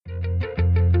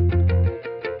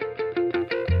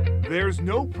There's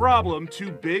no problem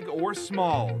too big or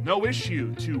small, no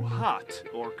issue too hot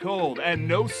or cold, and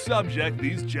no subject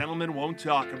these gentlemen won't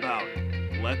talk about.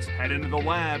 Let's head into the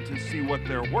lab to see what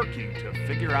they're working to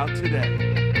figure out today.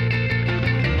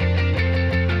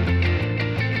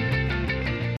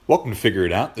 Welcome to Figure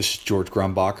It Out. This is George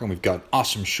Grumbacher, and we've got an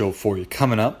awesome show for you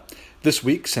coming up. This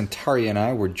week, Centauri and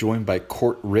I were joined by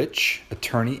Court Rich,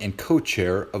 attorney and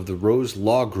co-chair of the Rose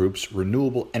Law Group's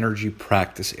Renewable Energy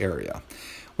Practice Area.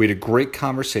 We had a great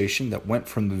conversation that went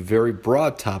from the very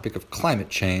broad topic of climate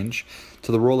change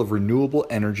to the role of renewable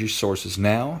energy sources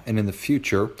now and in the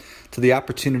future, to the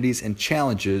opportunities and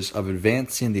challenges of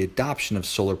advancing the adoption of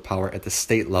solar power at the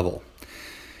state level.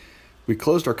 We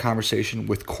closed our conversation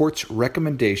with Court's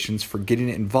recommendations for getting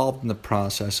involved in the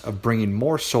process of bringing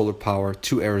more solar power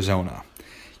to Arizona.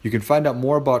 You can find out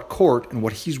more about Court and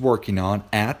what he's working on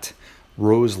at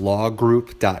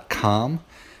roselawgroup.com,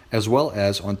 as well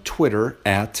as on Twitter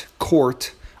at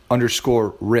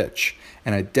Court_Rich,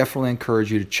 and I definitely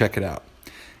encourage you to check it out.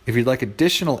 If you'd like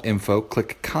additional info,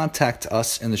 click Contact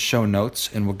Us in the show notes,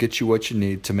 and we'll get you what you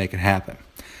need to make it happen.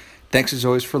 Thanks as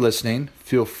always for listening.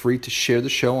 Feel free to share the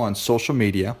show on social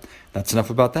media. That's enough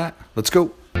about that. Let's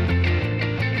go.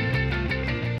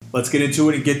 Let's get into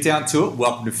it and get down to it.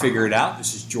 Welcome to Figure It Out.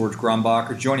 This is George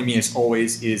Grumbacher. Joining me as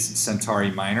always is Centauri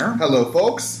Minor. Hello,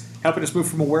 folks. Helping us move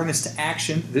from awareness to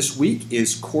action this week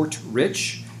is Court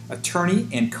Rich, attorney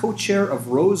and co-chair of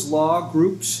Rose Law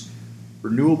Group's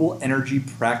Renewable Energy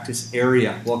Practice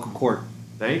Area. Welcome, Court.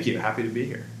 Thank you. Happy to be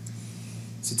here.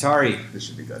 Centauri. This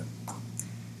should be good.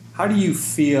 How do you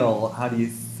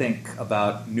think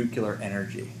about nuclear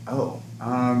energy? How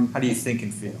do you think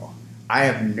and feel?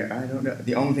 I don't know.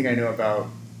 The only thing I know about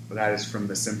that is from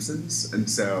The Simpsons, and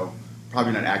so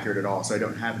probably not accurate at all, so I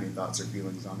don't have any thoughts or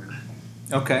feelings on it.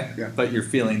 Okay. Yeah. But your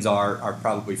feelings are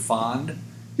probably fond?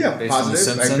 Yeah, based on The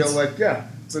positive. I Simpsons? feel like,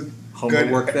 it's a Homer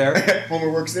good... work there? Homer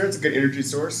works there. It's a good energy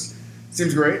source.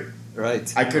 Seems great.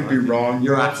 Right. I could be wrong.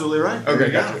 You're absolutely right.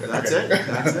 Okay, Yeah, gotcha. That's Okay. it.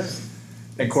 That's it.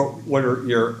 And Court, what are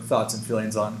your thoughts and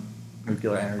feelings on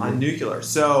nuclear energy? On nuclear.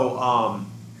 So,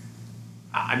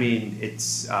 I mean,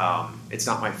 it's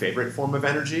not my favorite form of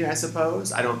energy, I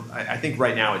suppose. I think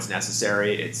right now it's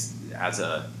necessary. It's as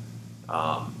a,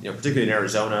 particularly in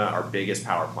Arizona, our biggest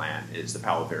power plant is the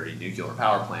Palo Verde nuclear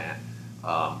power plant.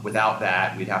 Without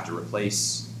that, we'd have to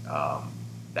replace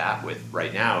that with,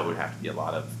 right now, it would have to be a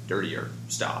lot of dirtier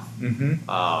stuff. Mm-hmm.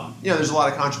 There's a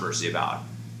lot of controversy about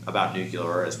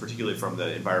nuclear, as particularly from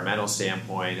the environmental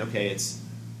standpoint. Okay, it's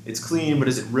clean, but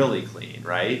is it really clean,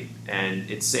 right?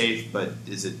 And it's safe, but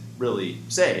is it really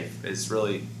safe? It's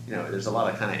really, there's a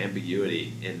lot of kind of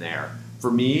ambiguity in there.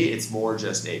 For me, it's more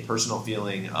just a personal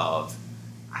feeling of,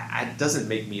 it doesn't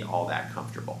make me all that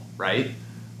comfortable, right?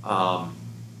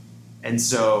 And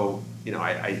so,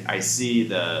 I see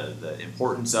the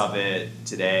importance of it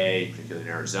today, particularly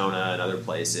in Arizona and other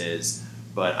places,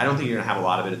 but I don't think you're going to have a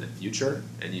lot of it in the future.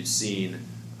 And you've seen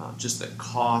just the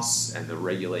costs and the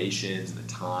regulations and the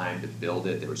time to build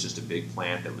it. There was just a big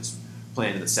plant that was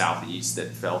planned in the southeast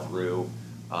that fell through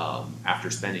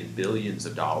after spending billions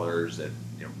of dollars that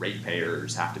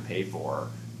ratepayers have to pay for.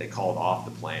 They called off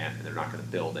the plant and they're not going to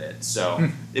build it. So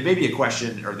it may be a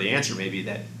question, or the answer may be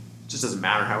that it just doesn't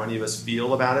matter how any of us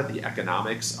feel about it. The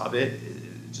economics of it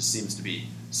just seems to be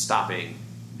stopping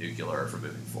nuclear from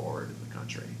moving forward in the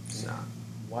country. So.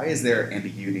 Why is there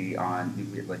ambiguity on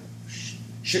nuclear? Like,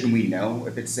 shouldn't we know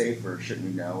if it's safe, or shouldn't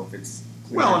we know if it's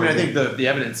clean? Well, I mean, I think the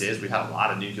evidence is we've had a lot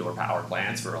of nuclear power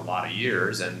plants for a lot of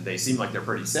years, and they seem like they're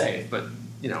pretty safe. But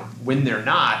when they're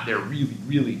not, they're really,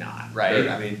 really not, right?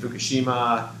 Yeah. I mean,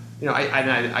 Fukushima.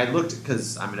 I looked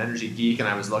because I'm an energy geek, and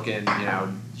I was looking.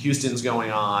 Houston's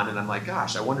going on, and I'm like,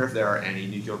 gosh, I wonder if there are any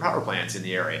nuclear power plants in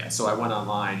the area. So I went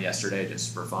online yesterday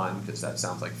just for fun, because that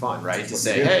sounds like fun, right? To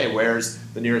say, hey, where's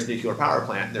the nearest nuclear power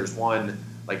plant? There's one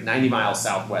like 90 miles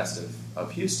southwest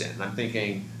of Houston. And I'm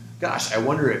thinking, gosh, I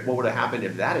wonder what would have happened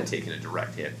if that had taken a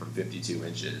direct hit from 52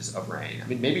 inches of rain. I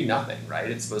mean, maybe nothing, right?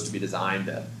 It's supposed to be designed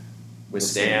to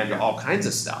withstand all kinds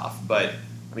of stuff. But,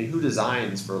 I mean, who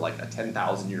designs for like a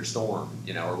 10,000-year storm,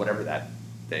 or whatever that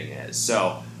thing is?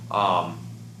 So,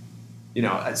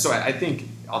 so I think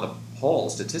on the whole,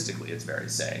 statistically, it's very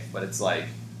safe. But it's like,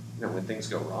 when things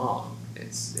go wrong,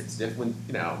 it's different.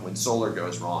 When solar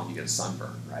goes wrong, you get a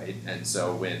sunburn, right? And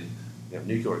so when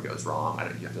nuclear goes wrong,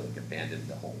 you have to like abandon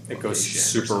the whole. It goes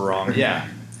super wrong. Yeah.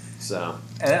 So.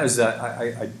 And that was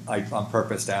I on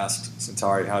purpose asked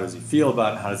Centauri, how does he feel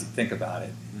about it? How does he think about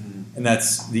it? Mm-hmm. And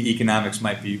that's, the economics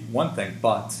might be one thing,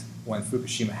 but when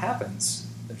Fukushima happens,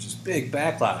 there's this big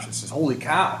backlash. It's just, holy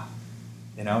cow.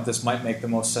 This might make the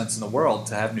most sense in the world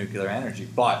to have nuclear energy,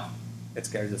 but it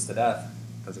scares us to death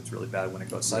because it's really bad when it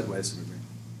goes sideways.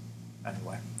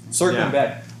 Anyway, circling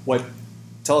back,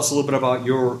 tell us a little bit about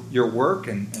your work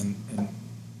and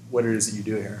what it is that you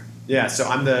do here. Yeah, so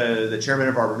I'm the chairman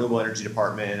of our renewable energy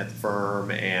department at the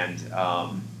firm, and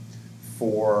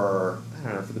for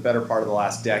the better part of the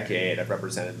last decade, I've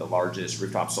represented the largest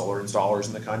rooftop solar installers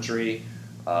in the country,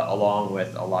 along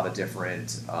with a lot of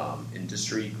different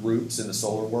industry groups in the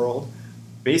solar world,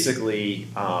 basically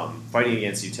fighting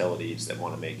against utilities that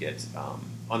want to make it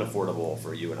unaffordable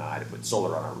for you and I to put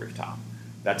solar on our rooftop.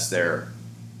 That's their,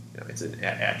 it's an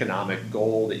economic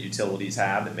goal that utilities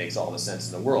have that makes all the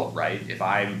sense in the world, right? If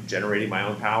I'm generating my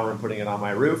own power and putting it on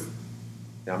my roof,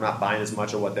 I'm not buying as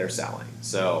much of what they're selling.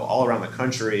 So all around the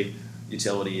country,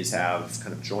 utilities have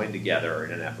kind of joined together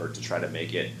in an effort to try to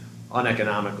make it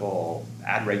uneconomical,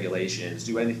 add regulations,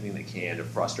 do anything they can to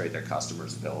frustrate their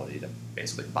customers' ability to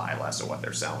basically buy less of what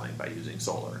they're selling by using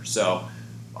solar. So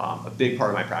a big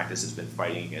part of my practice has been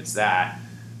fighting against that.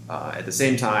 At the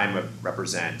same time, I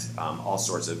represent all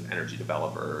sorts of energy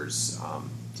developers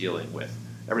dealing with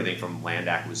everything from land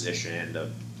acquisition to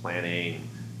planning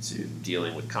to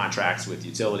dealing with contracts with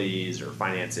utilities or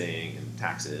financing and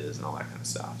taxes and all that kind of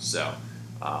stuff. So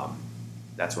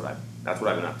that's what I've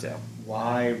been up to.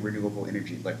 Why renewable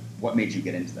energy? Like, what made you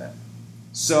get into that?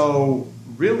 So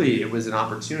really, it was an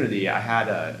opportunity. I had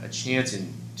a chance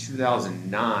in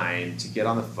 2009 to get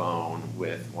on the phone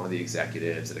with one of the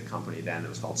executives at a company then that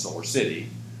was called Solar City,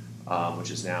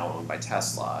 which is now owned by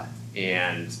Tesla.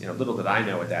 And little did I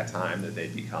know at that time that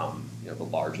they'd become the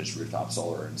largest rooftop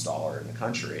solar installer in the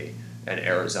country, and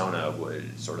Arizona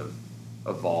would sort of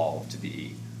evolve to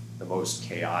be the most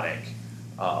chaotic,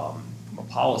 from a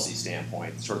policy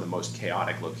standpoint, sort of the most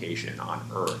chaotic location on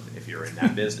earth if you're in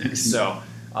that business. So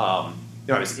I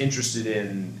was interested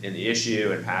in the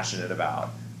issue and passionate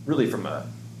about, really from a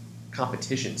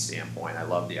competition standpoint, I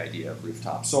love the idea of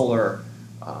rooftop solar.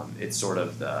 It's sort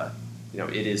of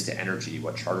it is to energy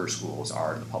what charter schools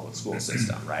are to the public school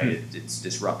system, right? It's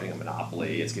disrupting a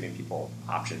monopoly. It's giving people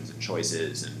options and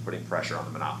choices and putting pressure on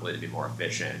the monopoly to be more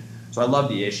efficient. So I love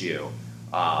the issue,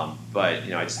 but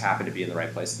I just happened to be in the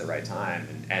right place at the right time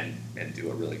and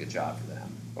do a really good job for them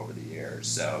over the years.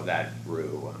 So that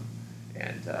grew,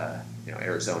 and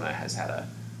Arizona has had a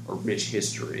rich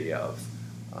history of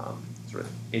sort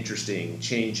of interesting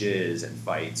changes and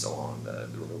fights along the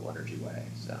renewable energy way.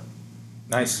 So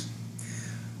nice.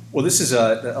 Well, this is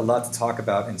a lot to talk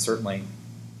about, and certainly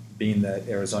being that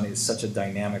Arizona is such a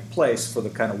dynamic place for the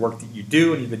kind of work that you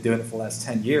do, and you've been doing it for the last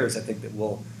 10 years, I think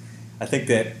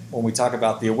that when we talk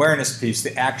about the awareness piece,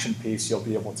 the action piece, you'll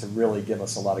be able to really give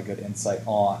us a lot of good insight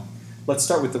on. Let's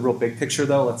start with the real big picture,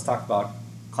 though. Let's talk about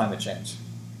climate change.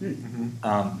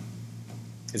 Mm-hmm.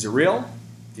 Is it real?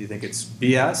 Do you think it's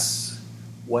BS?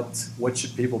 What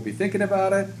should people be thinking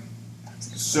about it?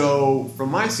 So,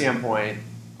 from my standpoint,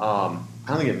 I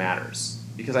don't think it matters,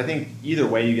 because I think either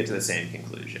way you get to the same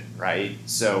conclusion, right?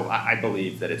 So I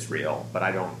believe that it's real, but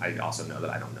I also know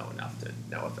that I don't know enough to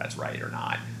know if that's right or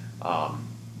not.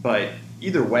 But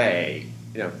either way,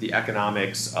 the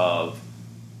economics of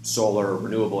solar,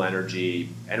 renewable energy,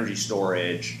 energy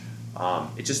storage,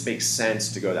 it just makes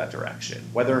sense to go that direction.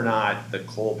 Whether or not the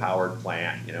coal-powered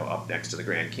plant, up next to the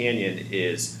Grand Canyon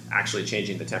is actually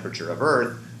changing the temperature of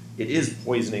Earth, it is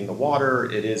poisoning the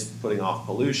water, it is putting off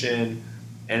pollution,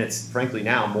 and it's frankly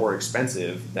now more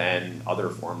expensive than other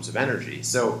forms of energy.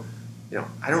 So,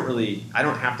 I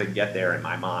don't have to get there in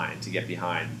my mind to get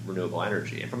behind renewable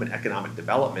energy. And from an economic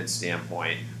development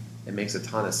standpoint, it makes a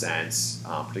ton of sense,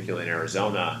 particularly in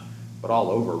Arizona, but all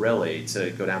over really,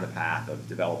 to go down the path of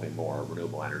developing more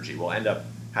renewable energy. We'll end up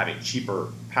having cheaper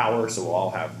power, so we'll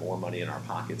all have more money in our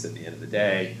pockets at the end of the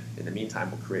day. In the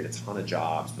meantime, we'll create a ton of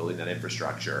jobs building that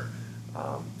infrastructure.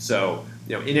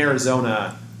 In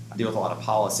Arizona, I deal with a lot of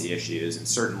policy issues, and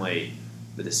certainly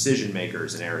the decision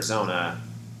makers in Arizona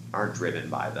aren't driven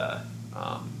by the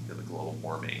global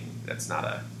warming. It's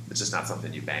just not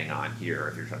something you bang on here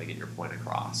if you're trying to get your point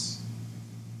across.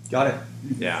 Got it.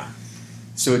 Yeah.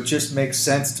 So it just makes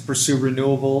sense to pursue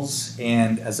renewables,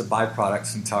 and as a byproduct,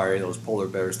 Centauri, those polar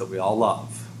bears that we all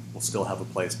love, will still have a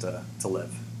place to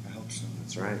live. I hope so.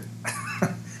 That's right.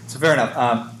 So fair enough.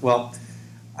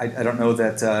 I don't know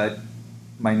that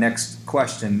my next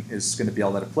question is going to be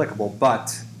all that applicable,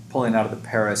 but pulling out of the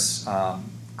Paris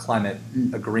climate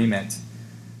agreement,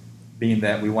 being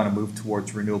that we want to move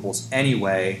towards renewables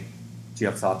anyway, do you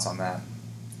have thoughts on that?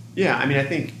 Yeah, I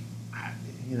think,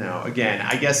 again,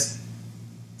 I guess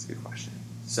it's a good question.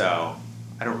 So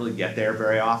I don't really get there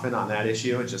very often on that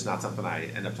issue. It's just not something I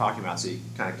end up talking about, so you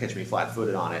kind of catch me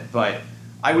flat-footed on it. But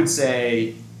I would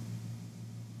say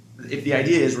if the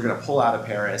idea is we're going to pull out of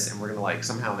Paris and we're going to like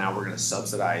somehow now we're going to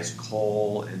subsidize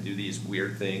coal and do these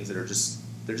weird things that are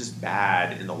they're just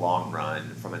bad in the long run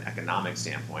from an economic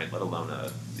standpoint, let alone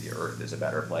the earth is a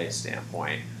better place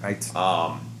standpoint. Right.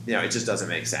 It just doesn't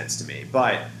make sense to me.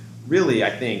 But really,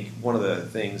 I think one of the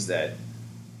things that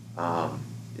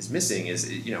is missing is,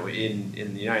 in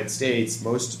the United States,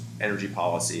 most energy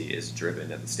policy is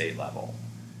driven at the state level.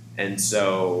 And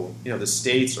so, the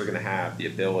states are going to have the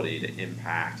ability to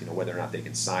impact, whether or not they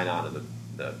can sign on to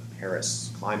the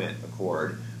Paris Climate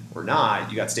Accord or not.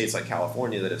 You got states like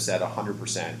California that have set a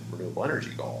 100% renewable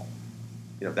energy goal.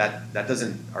 That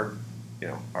doesn't,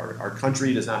 our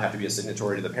country does not have to be a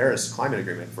signatory to the Paris Climate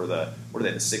Agreement for the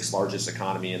sixth largest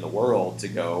economy in the world to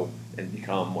go and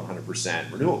become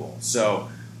 100% renewable. So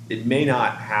it may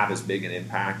not have as big an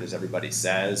impact as everybody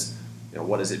says.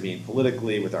 What does it mean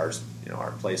politically with our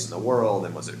place in the world,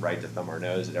 and was it right to thumb our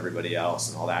nose at everybody else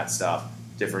and all that stuff?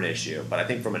 Different issue. But I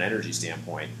think from an energy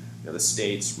standpoint, the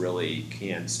states really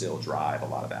can still drive a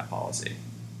lot of that policy.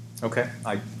 Okay,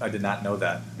 I did not know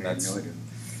that. No idea.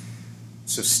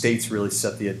 So states really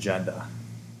set the agenda.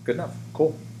 Good enough.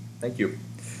 Cool. Thank you.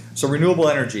 So renewable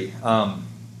energy.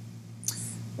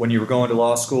 When you were going to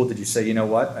law school, did you say, you know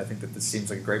what, I think that this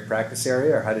seems like a great practice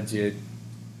area, or how did you?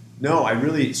 No, I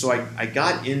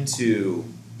got into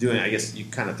doing, I guess you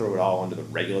kind of throw it all into the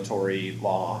regulatory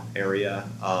law area.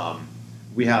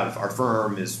 Our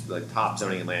firm is the top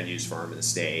zoning and land use firm in the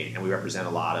state, and we represent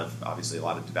a lot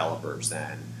of developers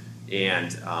then.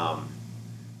 And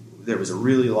there was a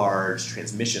really large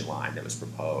transmission line that was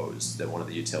proposed, that one of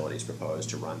the utilities proposed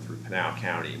to run through Pinal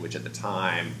County, which at the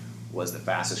time was the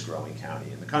fastest growing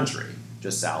county in the country,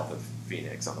 just south of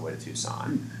Phoenix on the way to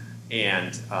Tucson.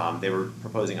 And they were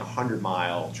proposing a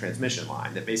 100-mile transmission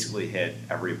line that basically hit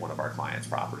every one of our clients'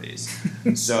 properties.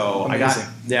 So I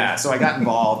got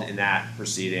involved in that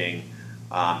proceeding,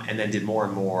 and then did more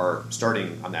and more,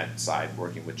 starting on that side,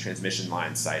 working with transmission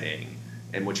line siting,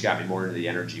 and which got me more into the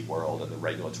energy world and the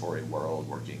regulatory world.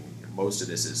 Most of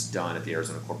this is done at the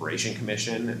Arizona Corporation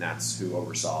Commission, and that's who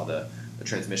oversaw the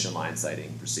transmission line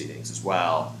siting proceedings as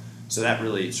well. So that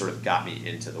really sort of got me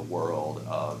into the world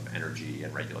of energy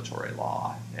and regulatory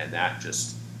law, and that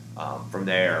just from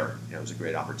there, it was a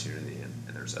great opportunity,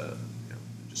 and there's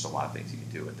just a lot of things you can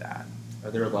do with that. Are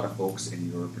there a lot of folks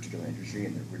in your particular industry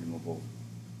in the renewable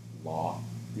law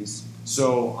piece?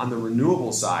 So on the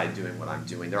renewable side, doing what I'm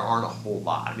doing, there aren't a whole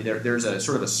lot. I mean, there's a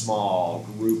sort of a small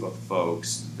group of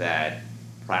folks that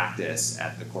practice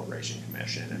at the Corporation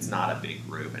Commission. It's not a big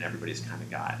group, and everybody's kind of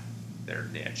got their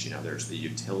niche. There's the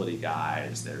utility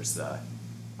guys, there's the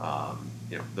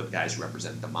the guys who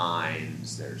represent the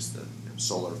mines, there's the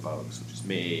solar folks, which is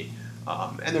me,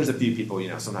 and there's a few people.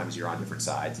 Sometimes you're on different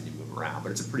sides and you move around,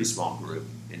 but it's a pretty small group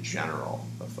in general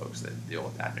of folks that deal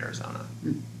with that in Arizona.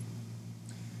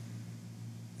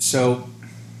 So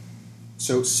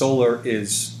solar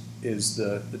is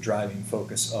the driving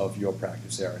focus of your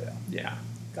practice area. Yeah.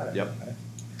 Got it. Yep. Okay.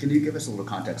 Can you give us a little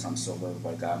context on solar?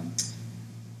 Like,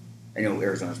 I know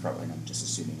Arizona's probably, I'm just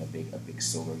assuming, a big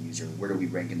solar user. Where do we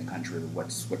rank in the country?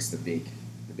 What's the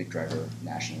big driver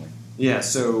nationally? Yeah,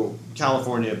 so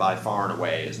California by far and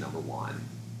away is number one,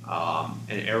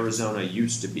 and Arizona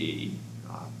used to be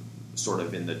sort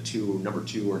of in the number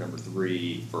two or number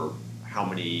three for how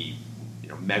many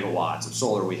megawatts of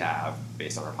solar we have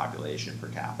based on our population per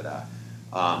capita,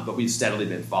 but we've steadily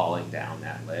been falling down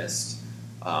that list.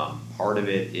 Part of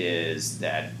it is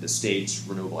that the state's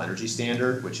renewable energy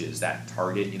standard, which is that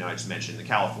target, I just mentioned the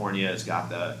California has got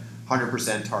the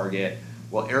 100% target.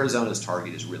 Well, Arizona's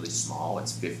target is really small.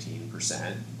 It's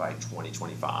 15% by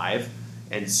 2025.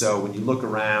 And so when you look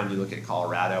around, you look at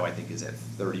Colorado, I think is at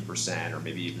 30%, or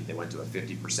maybe even they went to a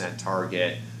 50%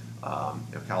 target.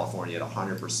 California at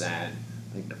 100%.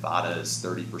 I think Nevada is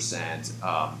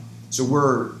 30%. So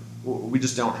we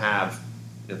just don't have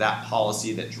that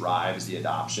policy that drives the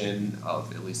adoption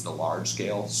of at least the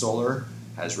large-scale solar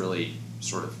has really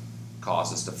sort of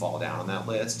caused us to fall down on that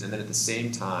list. And then at the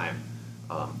same time,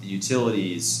 the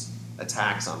utilities'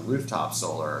 attacks on rooftop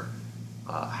solar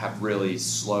have really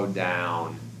slowed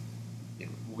down.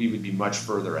 We would be much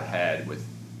further ahead with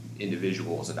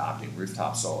individuals adopting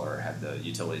rooftop solar had the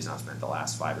utilities not spent the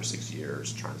last 5 or 6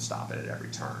 years trying to stop it at every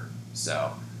turn.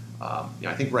 So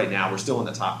I think right now we're still in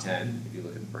the top 10 if you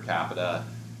look at the per capita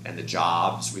and the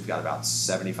jobs. We've got about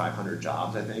 7,500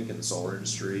 jobs, I think, in the solar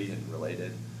industry and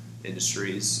related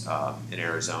industries in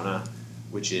Arizona,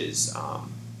 which is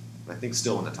I think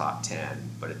still in the top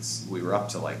 10, but we were up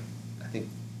to I think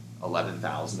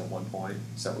 11,000 at one point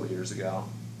several years ago.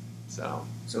 So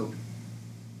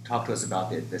talk to us about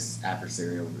this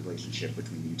adversarial relationship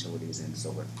between the utilities and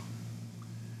solar.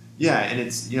 Yeah, and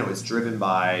it's driven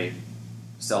by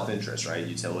self-interest, right?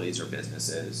 Utilities are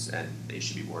businesses, and they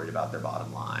should be worried about their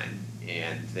bottom line.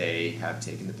 And they have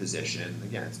taken the position,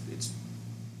 again, it's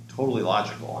totally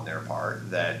logical on their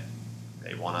part, that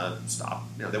they want to stop.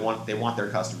 They want their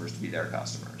customers to be their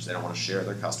customers. They don't want to share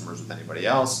their customers with anybody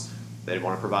else. They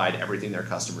want to provide everything their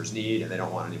customers need, and they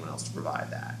don't want anyone else to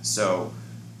provide that. So,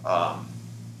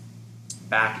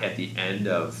 back at the end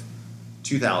of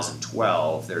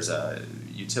 2012, there's a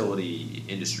utility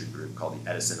industry group called the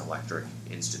Edison Electric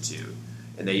Institute,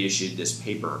 and they issued this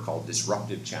paper called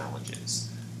Disruptive Challenges,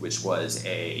 which was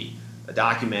a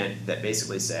document that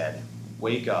basically said,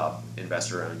 wake up,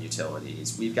 investor-owned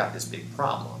utilities, we've got this big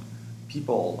problem.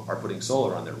 People are putting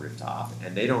solar on their rooftop,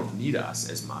 and they don't need us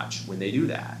as much when they do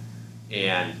that.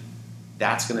 And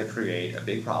that's going to create a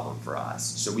big problem for us.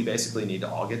 So we basically need to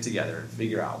all get together and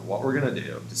figure out what we're going to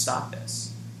do to stop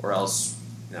this, or else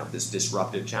this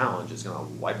disruptive challenge is going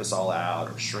to wipe us all out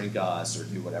or shrink us or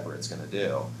do whatever it's going to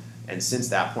do. And since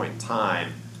that point in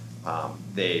time,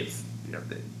 there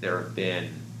have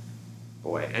been,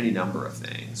 any number of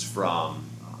things, from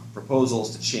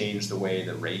proposals to change the way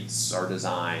the rates are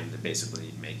designed to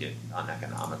basically make it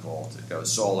uneconomical to go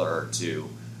solar, to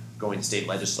going to state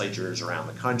legislatures around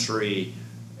the country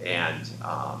and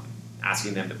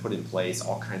asking them to put in place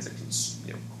all kinds of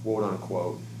quote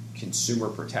unquote consumer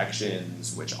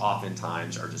protections, which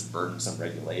oftentimes are just burdensome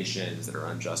regulations that are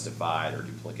unjustified or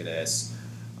duplicitous,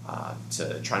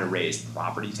 to trying to raise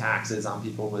property taxes on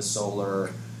people with solar.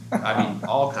 I mean,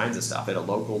 all kinds of stuff at a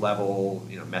local level,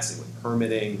 messing with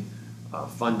permitting,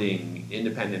 funding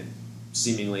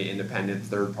seemingly independent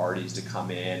third parties to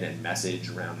come in and message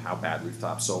around how bad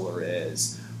rooftop solar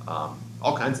is,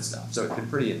 all kinds of stuff. So it's been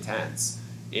pretty intense.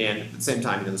 And at the same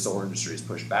time, the solar industry has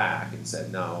pushed back and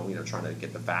said no, trying to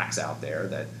get the facts out there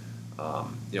that,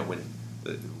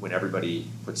 when everybody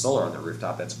puts solar on their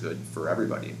rooftop, that's good for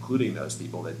everybody, including those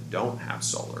people that don't have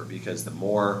solar, because the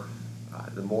more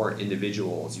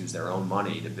individuals use their own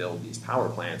money to build these power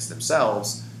plants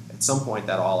themselves, at some point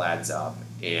that all adds up,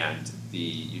 and the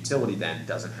utility then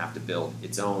doesn't have to build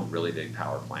its own really big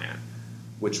power plant,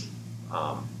 which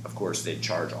of course they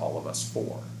charge all of us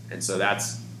for. And so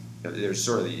there's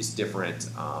sort of these different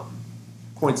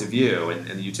points of view, and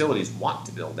the utilities want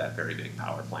to build that very big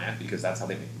power plant because that's how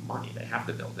they make money. They have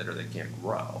to build it or they can't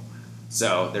grow.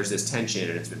 So there's this tension,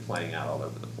 and it's been playing out all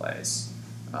over the place.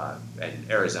 And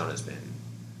Arizona's been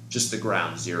just the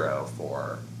ground zero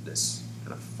for this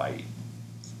kind of fight.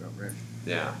 That's about right.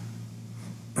 Yeah.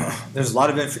 There's a lot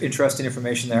of interesting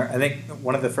information there. I think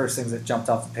one of the first things that jumped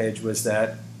off the page was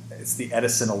that it's the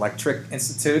Edison Electric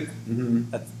Institute.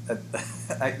 Mm-hmm.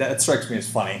 That strikes me as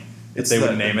funny. If they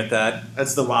would name it that.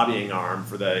 That's the lobbying arm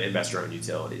for the investor-owned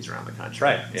utilities around the country.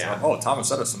 Right. Yeah. Like, Thomas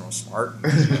Edison was smart.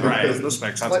 Right. This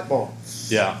makes sense. Light bulb.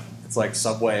 Yeah. It's like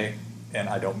Subway, and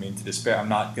I don't mean to despair. I'm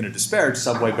not going to disparage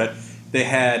Subway, but they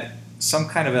had some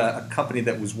kind of a company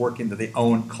that was working that they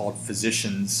owned called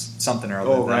Physicians something or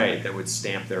other. Oh, right. That would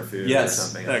stamp their food or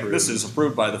something. Like, this is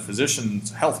approved by the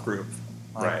Physicians Health Group.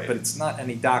 Right. But it's not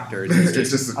any doctor. It's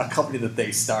just a company that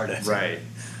they started. Right.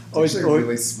 Always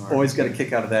really smart. Always got a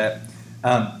kick out of that.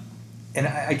 And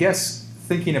I guess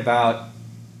thinking about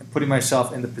putting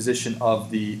myself in the position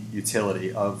of the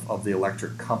utility, of the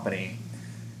electric company,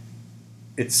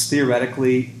 it's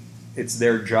theoretically, it's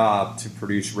their job to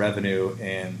produce revenue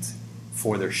and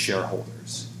for their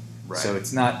shareholders. Right. So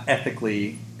it's not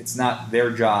ethically, it's not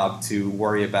their job to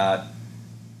worry about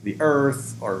the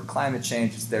earth or climate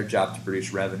change. It's their job to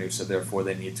produce revenue, so therefore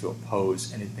they need to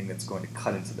oppose anything that's going to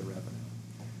cut into the revenue.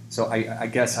 So I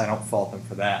guess I don't fault them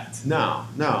for that. No,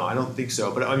 I don't think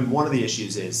so. But I mean, one of the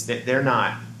issues is that they're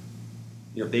not,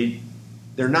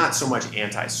 they're not so much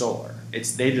anti-solar.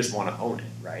 It's they just want to own it,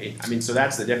 right? I mean, so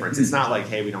that's the difference. It's not like,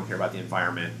 hey, we don't care about the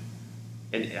environment.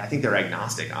 And I think they're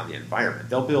agnostic on the environment.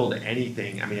 They'll build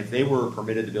anything. I mean, if they were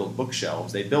permitted to build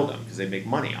bookshelves, they'd build them because they make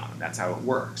money on them. That's how it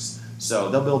works. So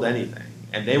they'll build anything.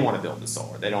 And they want to build the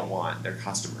solar. They don't want their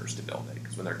customers to build it,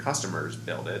 because when their customers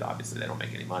build it, obviously they don't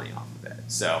make any money off of it.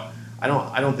 So I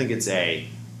don't think it's a,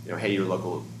 hey, your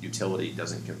local utility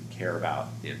doesn't care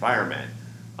about the environment,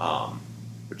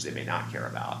 which they may not care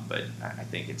about. But I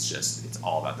think it's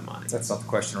all about the money. That's not the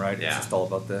question, right? Yeah. It's just all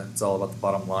about the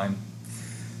bottom line.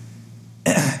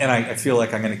 And I feel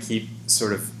like I'm going to keep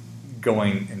sort of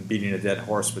going and beating a dead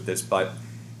horse with this, but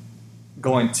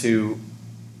going to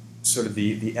sort of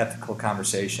the ethical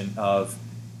conversation of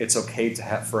it's okay to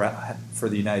have for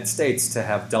the United States to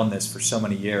have done this for so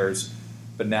many years,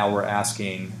 but now we're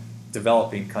asking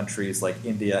developing countries like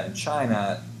India and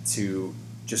China to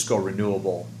just go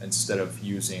renewable instead of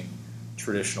using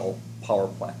traditional power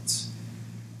plants.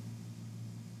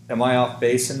 Am I off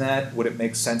base in that? Would it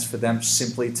make sense for them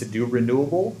simply to do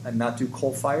renewable and not do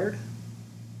coal-fired?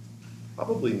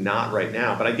 Probably not right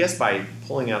now, but I guess by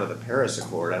pulling out of the Paris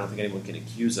Accord, I don't think anyone can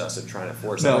accuse us of trying to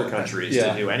force No, other countries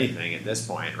yeah. to do anything at this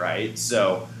point, right?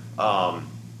 So,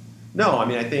 no, I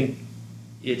mean, I think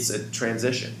it's a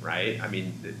transition, right? I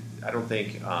mean, I don't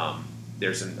think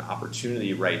there's an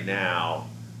opportunity right now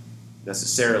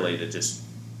necessarily to just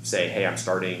say, hey, I'm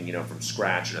starting, from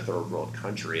scratch in a third world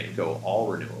country and go all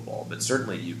renewable. But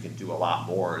certainly you can do a lot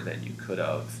more than you could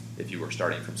have if you were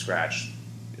starting from scratch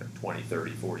 20,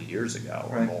 30, 40 years ago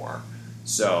or Right. more.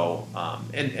 So,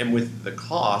 and with the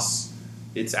costs,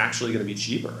 it's actually going to be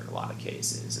cheaper in a lot of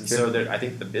cases. And so I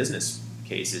think the business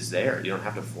case is there. You don't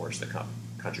have to force the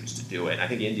countries to do it. And I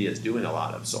think India is doing a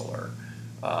lot of solar,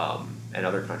 and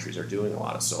other countries are doing a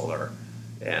lot of solar,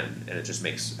 and it just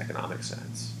makes economic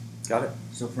sense. Got it.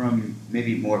 So from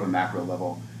maybe more of a macro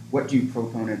level, what do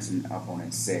proponents and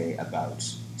opponents say about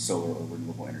solar or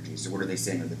renewable energy? So what are they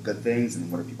saying are the good things,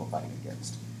 and what are people fighting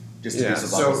against? Just to Yeah. be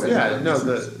so So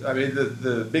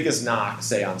the biggest knock,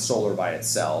 say, on solar by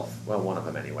itself, well, one of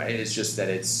them anyway, is just that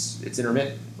it's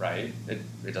intermittent, right?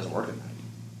 It doesn't work at night.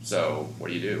 So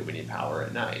what do? We need power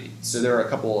at night. So there are a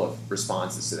couple of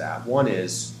responses to that. One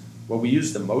is, well, we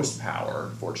use the most power,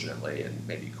 fortunately, and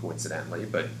maybe coincidentally,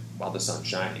 but while the sun's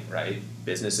shining, right?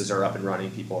 Businesses are up and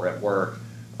running, people are at work,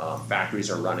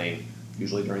 factories are running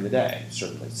usually during the day.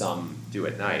 Certainly some do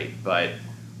at night,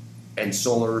 and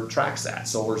solar tracks that.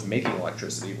 Solar's making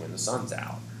electricity when the sun's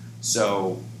out.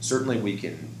 So certainly we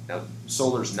can, now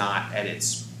solar's not at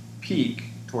its peak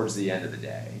towards the end of the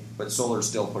day, but solar's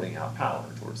still putting out power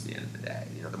towards the end of the day.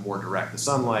 The more direct the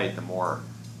sunlight, the more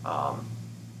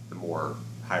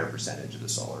higher percentage of the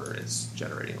solar is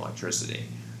generating electricity.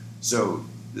 So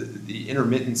the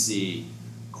intermittency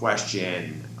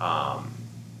question,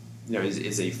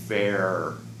 is a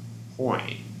fair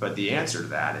point. But the answer to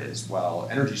that is, well,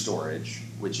 energy storage,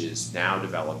 which is now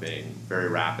developing very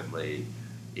rapidly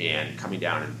and coming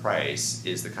down in price,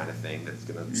 is the kind of thing that's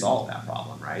going to solve that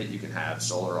problem, right? You can have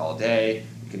solar all day,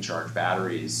 you can charge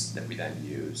batteries that we then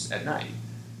use at night.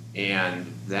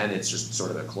 And then it's just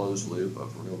sort of a closed loop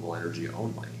of renewable energy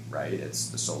only, right? It's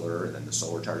the solar, and then the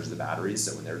solar charges the batteries,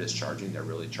 so when they're discharging, they're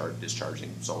really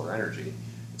discharging solar energy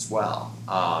as well.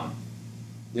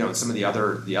 Some of the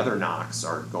other knocks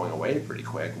are going away pretty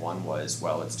quick. One was,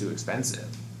 well, it's too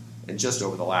expensive. And just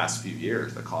over the last few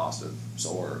years, the cost of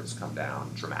solar has come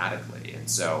down dramatically. And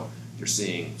so you're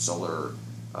seeing solar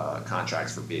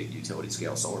contracts for big utility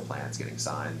scale solar plants getting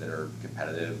signed that are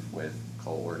competitive with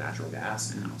coal or natural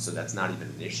gas now. So that's not even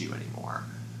an issue anymore.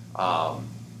 I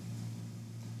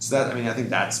think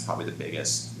that's probably the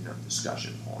biggest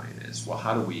discussion point is, well,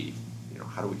 how do we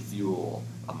fuel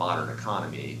a modern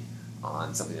economy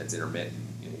on something that's intermittent?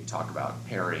 You talk about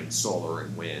pairing solar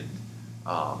and wind.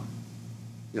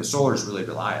 Solar is really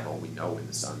reliable. We know when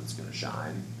the sun's going to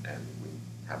shine, and we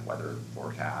have weather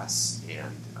forecasts,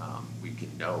 and we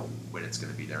can know when it's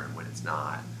going to be there and when it's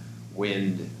not.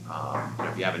 Wind,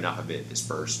 if you have enough of it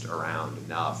dispersed around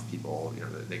enough, people,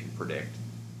 they can predict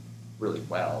really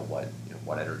well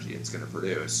what energy it's going to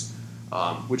produce,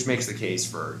 which makes the case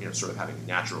for sort of having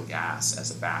natural gas as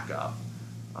a backup.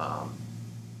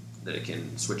 That it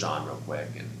can switch on real quick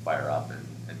and fire up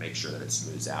and make sure that it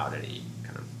smooths out any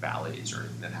kind of valleys or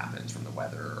anything that happens from the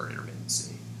weather or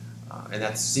intermittency. And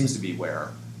that seems to be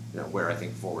where I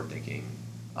think forward-thinking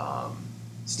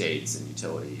states and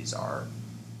utilities are.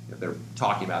 They're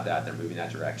talking about that. They're moving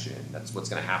that direction. That's what's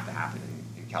going to happen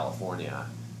in California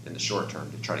in the short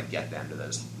term to try to get them to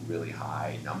those really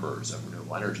high numbers of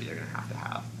renewable energy. They're going to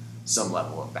have some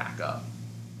level of backup,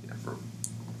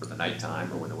 for the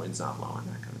nighttime or when the wind's not blowing,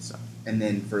 that kind of stuff. And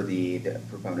then for the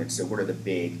proponents, so what are the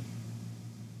big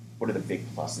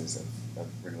pluses of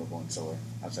renewable and solar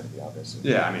outside of the obvious?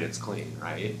 Yeah, I mean, it's clean,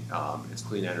 right? It's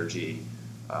clean energy,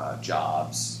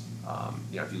 jobs.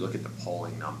 If you look at the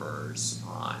polling numbers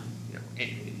on,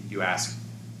 you ask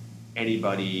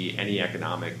anybody, any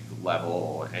economic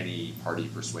level, any party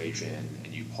persuasion,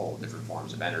 and you poll different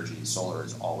forms of energy, solar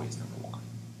is always number one.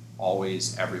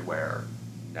 Always, everywhere,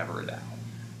 never a doubt.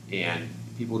 And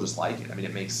people just like it. I mean,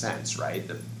 it makes sense, right?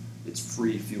 It's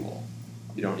free fuel.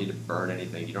 You don't need to burn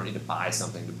anything. You don't need to buy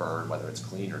something to burn, whether it's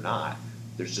clean or not.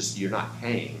 You're not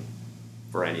paying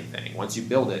for anything. Once you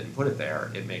build it and put it there,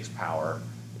 it makes power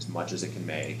as much as it can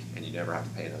make, and you never have to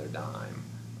pay another dime,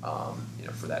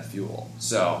 for that fuel.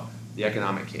 So the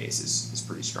economic case is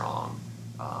pretty strong,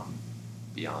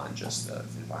 beyond just the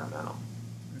environmental.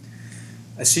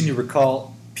 I seem to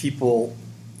recall people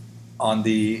on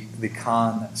the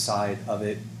con side of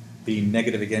it, being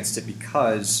negative against it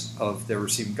because of they're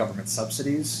receiving government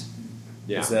subsidies.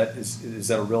 Yeah. Is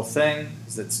that a real thing?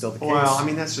 Is that still the case? Well, I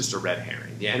mean, that's just a red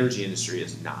herring. The energy industry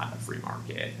is not a free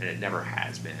market, and it never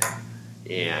has been.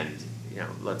 And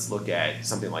let's look at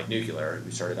something like nuclear.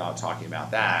 We started out talking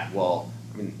about that. Well,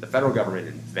 I mean, the federal government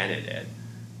invented it.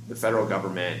 The federal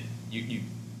government you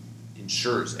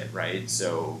insures it, right?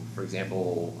 So, for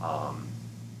example,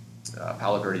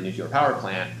 Palo Verde nuclear power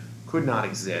plant could not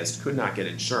exist, could not get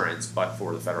insurance, but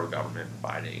for the federal government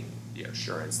providing the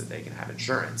assurance that they can have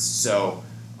insurance. So,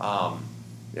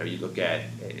 you look at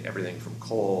everything from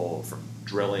coal, from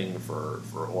drilling for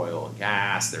oil and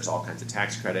gas. There's all kinds of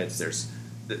tax credits. There's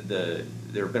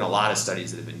there have been a lot of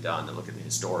studies that have been done that look at the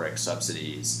historic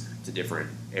subsidies to different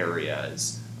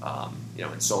areas.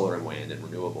 In solar and wind and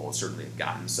renewables certainly have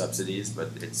gotten subsidies, but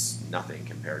it's nothing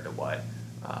compared to what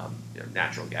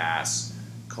natural gas,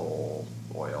 coal,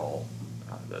 oil,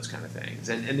 those kind of things.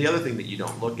 And the other thing that you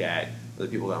don't look at,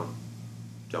 that people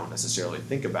don't necessarily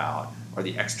think about, are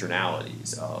the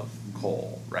externalities of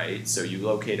coal, right? So you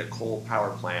locate a coal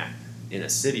power plant in a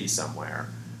city somewhere,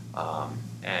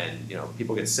 and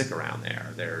people get sick around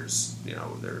there. There's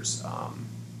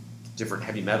different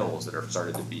heavy metals that are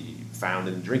started to be found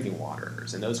in drinking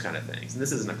waters and those kind of things. And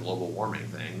this isn't a global warming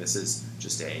thing. This is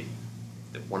just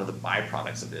one of the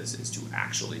byproducts of this is to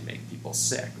actually make people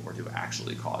sick or to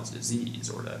actually cause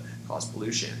disease or to cause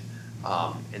pollution.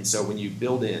 And so when you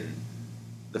build in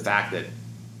the fact that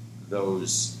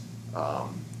those,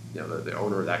 the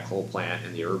owner of that coal plant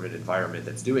in the urban environment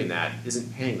that's doing that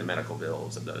isn't paying the medical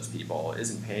bills of those people,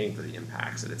 isn't paying for the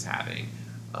impacts that it's having,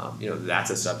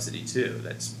 that's a subsidy too.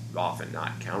 That's often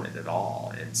not counted at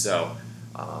all. And so,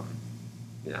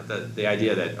 the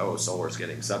idea that solar's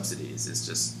getting subsidies is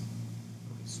just,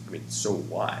 so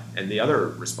what? And the other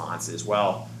response is,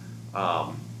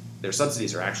 their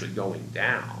subsidies are actually going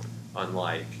down,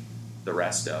 unlike the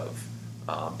rest of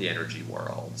the energy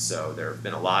world. So there have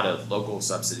been a lot of local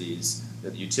subsidies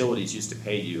that the utilities used to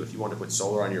pay you. If you wanted to put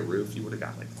solar on your roof, you would have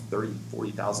got like $30,000,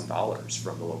 $40,000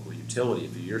 from the local utility a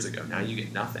few years ago. Now you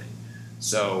get nothing.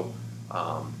 So,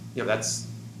 I'm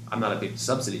not a big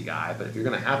subsidy guy, but if you're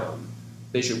going to have them,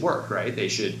 they should work, right? They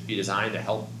should be designed to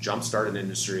help jumpstart an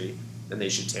industry, then they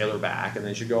should tailor back, and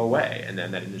they should go away, and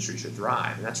then that industry should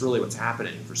thrive. And that's really what's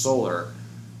happening for solar,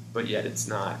 but yet it's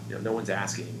not, no one's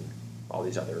asking all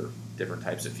these other different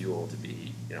types of fuel to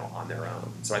be, on their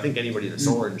own. So I think anybody in the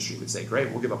solar industry would say,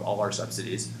 great, we'll give up all our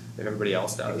subsidies if everybody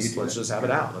else does. Let's just have it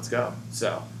out. Let's go.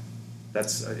 So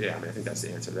that's, I think that's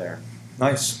the answer there.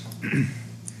 Nice.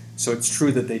 So it's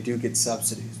true that they do get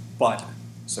subsidies, but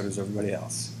so does everybody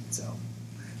else. So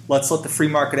let's let the free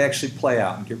market actually play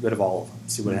out and get rid of all of them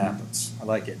and see what happens. I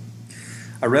like it.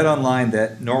 I read online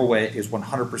that Norway is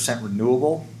 100%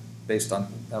 renewable based on,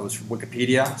 that was from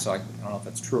Wikipedia, so I don't know if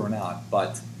that's true or not,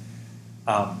 but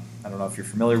I don't know if you're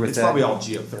familiar with that. It's probably all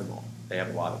geothermal. They have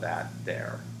a lot of that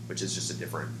there, which is just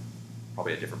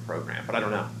probably a different program, but I don't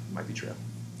know. It might be true.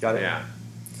 Got it. Yeah.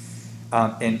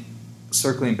 And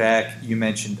circling back, you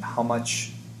mentioned how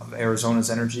much of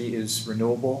Arizona's energy is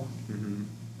renewable. Mm-hmm.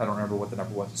 I don't remember what the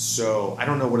number was. So I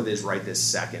don't know what it is right this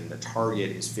second. The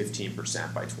target is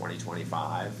 15% by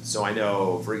 2025. So I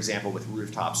know, for example, with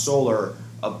rooftop solar,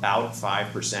 about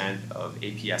 5% of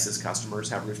APS's customers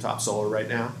have rooftop solar right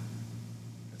now.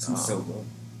 That seems so low.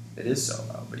 It is so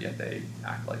low, but yet they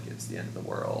act like it's the end of the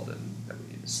world and that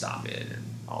we need to stop it and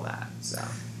all that. So,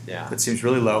 yeah. That seems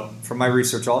really low. From my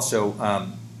research also,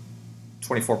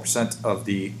 24% of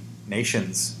the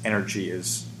nation's energy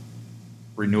is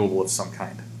renewable of some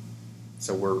kind.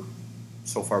 So we're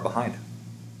so far behind.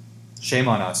 Shame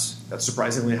on us. That's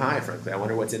surprisingly high, frankly. I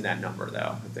wonder what's in that number,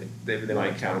 though. They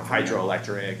might count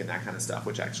hydroelectric and that kind of stuff,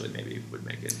 which actually maybe would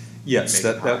make it. Yes,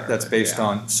 higher, that's based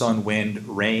on sun, wind,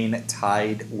 rain,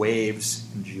 tide, waves,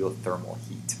 and geothermal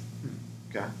heat.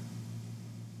 Okay.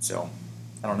 So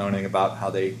I don't know anything about how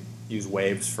they use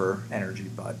waves for energy,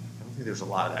 but I don't think there's a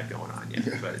lot of that going on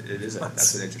yet, but it is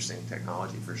that's an interesting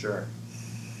technology for sure.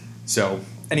 So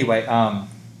anyway,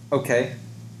 okay.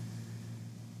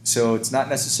 So it's not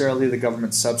necessarily the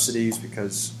government subsidies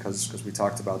because we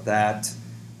talked about that.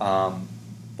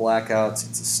 Blackouts,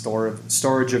 it's a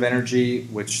storage of energy,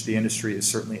 which the industry is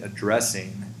certainly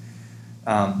addressing.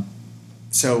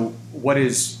 So what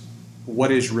is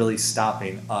really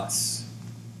stopping us?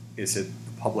 Is it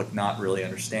the public not really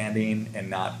understanding and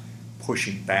not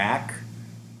pushing back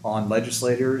on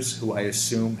legislators who I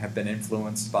assume have been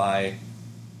influenced by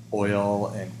oil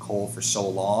and coal for so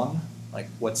long? Like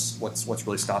what's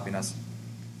really stopping us?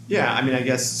 Yeah, I mean, I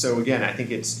guess so. Again, I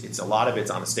think it's a lot of it's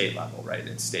on a state level, right?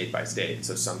 It's state by state.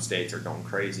 So some states are going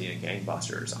crazy and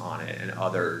gangbusters on it, and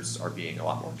others are being a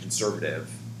lot more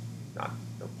conservative. Not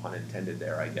no pun intended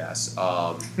there, I guess,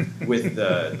 with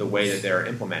the way that they're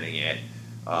implementing it,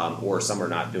 or some are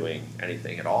not doing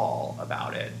anything at all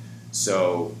about it.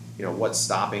 So what's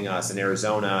stopping us in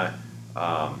Arizona?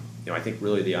 I think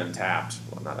really the untapped,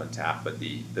 well, not untapped, but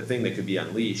the thing that could be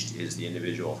unleashed is the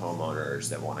individual homeowners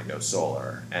that want to go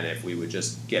solar. And if we would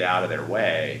just get out of their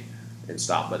way and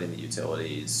stop letting the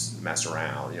utilities mess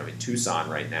around. In Tucson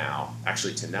right now,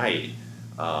 actually tonight,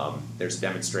 there's a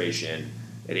demonstration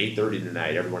at 8:30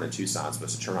 tonight. Everyone in Tucson is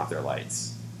supposed to turn off their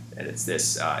lights. And it's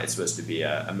it's supposed to be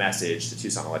a message to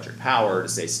Tucson Electric Power to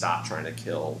say, stop trying to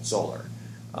kill solar.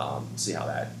 See how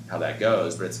that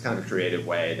goes, but it's kind of a creative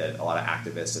way that a lot of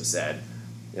activists have said,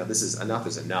 this is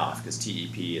enough, because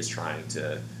TEP is trying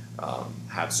to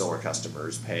have solar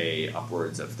customers pay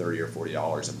upwards of $30 or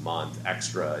 $40 a month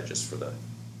extra just for the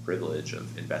privilege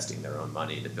of investing their own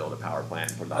money to build a power plant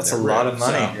and put it on That's their a lot grid. of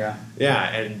money. So, yeah,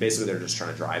 and basically they're just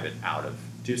trying to drive it out of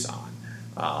Tucson.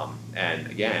 And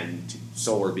again,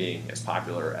 solar being as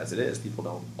popular as it is, people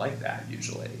don't like that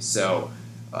usually. So.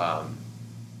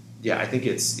 I think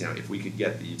it's, if we could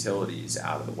get the utilities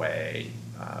out of the way,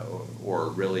 or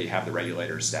really have the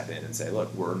regulators step in and say,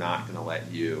 look, we're not going to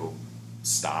let you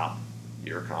stop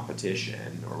your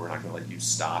competition, or we're not going to let you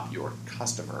stop your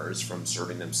customers from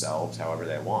serving themselves however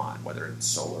they want, whether it's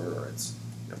solar or it's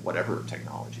whatever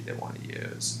technology they want to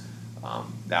use.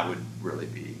 That would really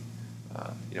be,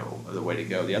 the way to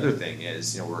go. The other thing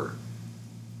is,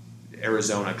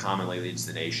 Arizona commonly leads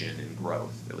the nation in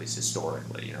growth, at least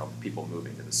historically, people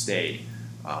moving to the state.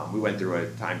 We went through a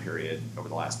time period over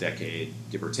the last decade,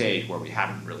 give or take, where we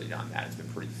haven't really done that. It's been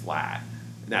pretty flat.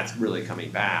 And that's really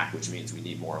coming back, which means we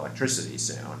need more electricity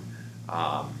soon.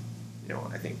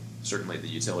 I think certainly the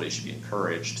utility should be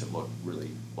encouraged to look really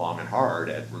long and hard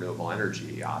at renewable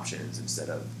energy options instead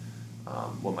of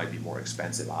what might be more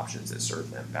expensive options that serve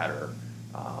them better.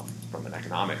 From an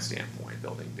economic standpoint,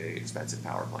 building big, expensive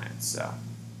power plants. So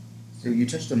you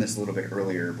touched on this a little bit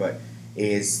earlier, but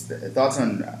is the thoughts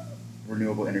on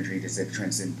renewable energy, does it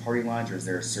transcend party lines, or is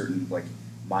there a certain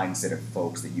mindset of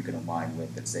folks that you can align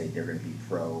with that say they're going to be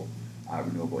pro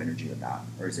renewable energy or not,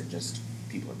 or is it just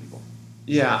people are people?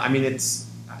 Yeah, I mean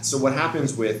so what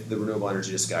happens with the renewable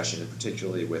energy discussion, and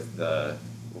particularly with what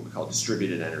we call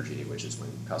distributed energy, which is when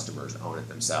customers own it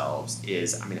themselves,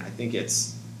 is I think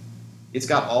it's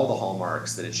got all the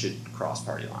hallmarks that it should cross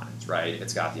party lines, right?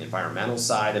 It's got the environmental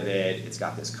side of it. It's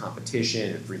got this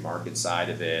competition and free market side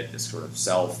of it, this sort of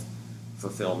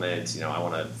self-fulfillment, I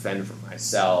want to fend for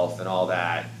myself and all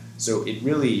that. So it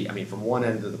really, from one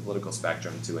end of the political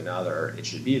spectrum to another, it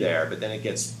should be there, but then it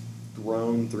gets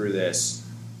thrown through this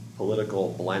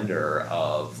political blender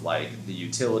of the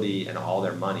utility and all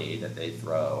their money that they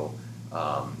throw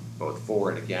both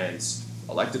for and against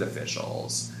elected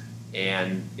officials.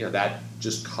 And that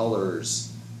just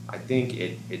colors, I think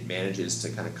it manages to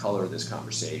kind of color this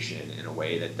conversation in a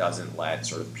way that doesn't let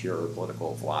sort of pure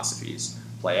political philosophies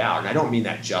play out. And I don't mean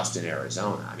that just in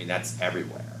Arizona. That's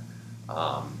everywhere.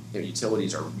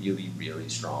 Utilities are really, really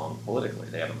strong politically.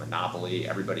 They have a monopoly.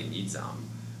 Everybody needs them.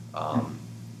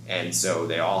 And so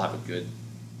they all have a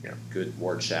good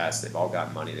war chest. They've all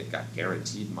got money. They've got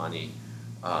guaranteed money.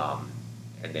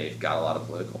 And they've got a lot of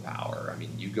political power.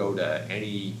 You go to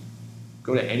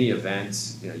any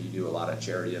event, you do a lot of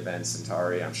charity events,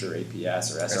 Centauri, I'm sure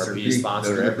APS or SRP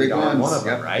sponsor every darn one of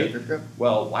them, right? Yep.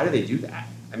 Well, why do they do that?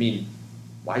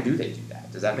 Why do they do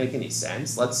that? Does that make any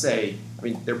sense? Let's say,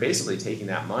 they're basically taking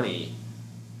that money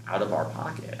out of our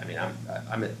pocket.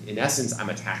 In essence, I'm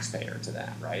a taxpayer to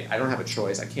them, right? I don't have a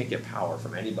choice. I can't get power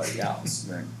from anybody else.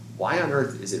 Right. Why on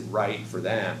earth is it right for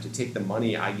them to take the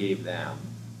money I gave them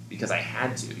because I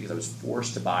had to, because I was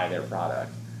forced to buy their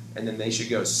product, and then they should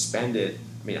go spend it?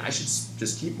 I should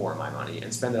just keep more of my money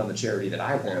and spend it on the charity that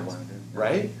I want,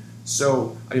 right?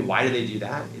 So, why do they do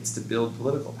that? It's to build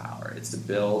political power. It's to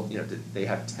build, they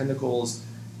have tentacles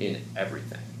in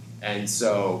everything. And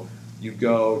so you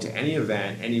go to any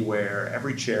event, anywhere,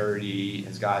 every charity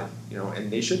has got, and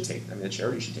they should take, the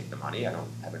charity should take the money. I don't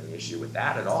have any issue with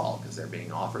that at all because they're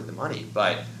being offered the money.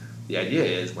 But the idea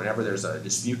is whenever there's a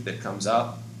dispute that comes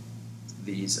up,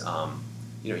 these,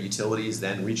 utilities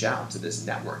then reach out to this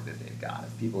network that they've got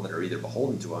of people that are either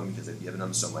beholden to them because they've given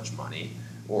them so much money,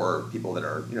 or people that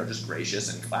are, just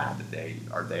gracious and glad that they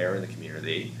are there in the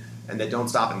community, and that don't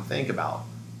stop and think about,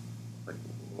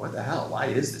 what the hell? Why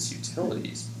is this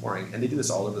utilities pouring? And they do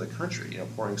this all over the country,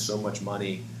 pouring so much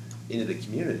money into the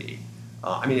community.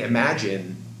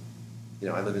 Imagine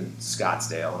I live in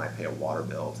Scottsdale and I pay a water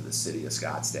bill to the city of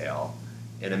Scottsdale,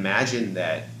 and imagine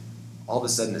that all of a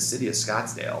sudden the city of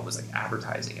Scottsdale was like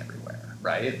advertising everywhere,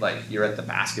 right? Like you're at the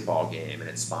basketball game and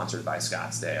it's sponsored by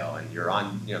Scottsdale, and you're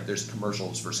on, there's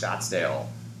commercials for Scottsdale,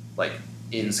 like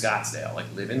in Scottsdale, like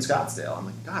live in Scottsdale. I'm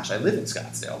like, gosh, I live in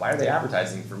Scottsdale. Why are they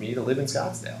advertising for me to live in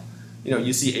Scottsdale?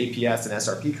 You see APS and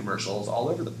SRP commercials all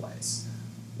over the place.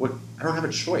 I don't have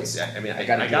a choice. I mean, I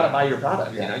gotta buy your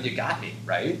product. Yeah. You got me,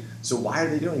 right? So why are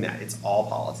they doing that? It's all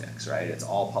politics, right? It's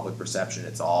all public perception.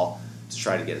 It's all to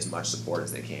try to get as much support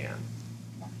as they can.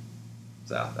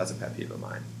 So that's a pet peeve of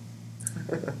mine.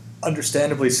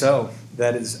 Understandably so.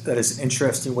 That is an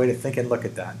interesting way to think and look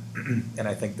at that. And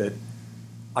I think that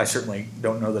I certainly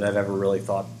don't know that I've ever really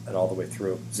thought it all the way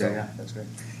through. So Yeah, that's great.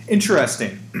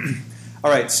 interesting.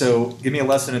 All right, so give me a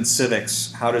lesson in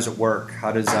civics. How does it work?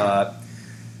 How does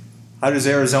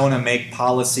Arizona make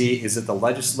policy? Is it the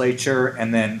legislature?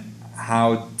 And then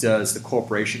how does the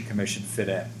Corporation Commission fit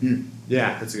in?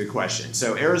 Yeah, that's a good question.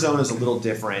 So Arizona is a little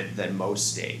different than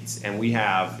most states, and we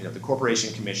have, the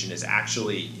Corporation Commission is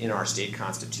actually in our state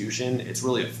constitution. It's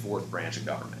really a fourth branch of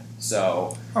government.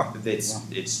 So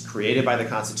it's created by the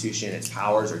Constitution. Its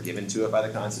powers are given to it by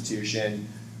the Constitution.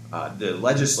 The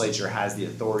legislature has the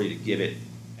authority to give it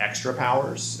extra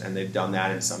powers, and they've done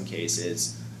that in some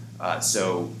cases.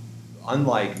 So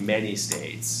unlike many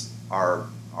states, our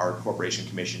Corporation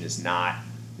Commission is not,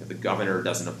 the governor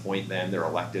doesn't appoint them, they're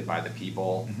elected by the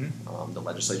people. Mm-hmm. The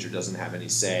legislature doesn't have any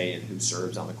say in who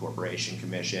serves on the Corporation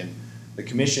Commission. The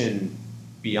commission,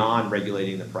 beyond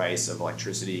regulating the price of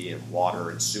electricity and water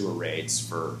and sewer rates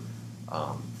for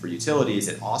utilities,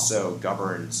 it also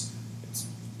governs, it's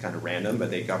kind of random, but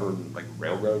they govern like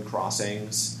railroad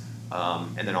crossings,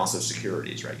 and then also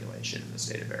securities regulation in the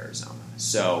state of Arizona.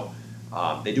 So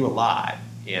they do a lot,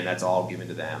 and that's all given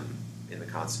to them in the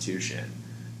Constitution.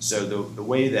 So the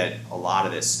way that a lot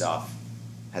of this stuff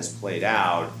has played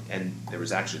out, and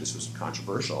this was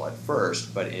controversial at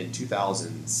first, but in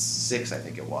 2006, I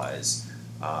think it was,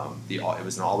 it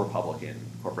was an all-Republican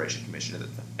Corporation Commission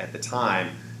at the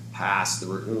time, passed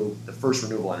the first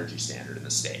renewable energy standard in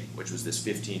the state, which was this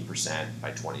 15%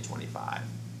 by 2025.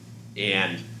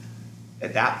 And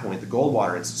at that point, the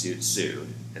Goldwater Institute sued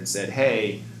and said,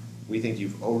 hey, we think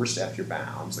you've overstepped your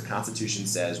bounds. The Constitution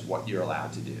says what you're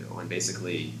allowed to do. And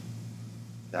basically,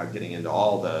 without getting into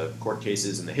all the court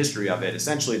cases and the history of it,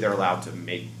 essentially they're allowed to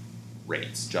make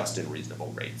rates, just and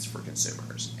reasonable rates for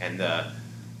consumers. And the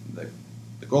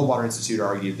Goldwater Institute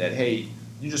argued that, hey,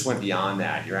 you just went beyond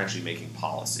that. You're actually making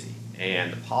policy.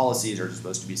 And the policies are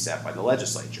supposed to be set by the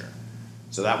legislature.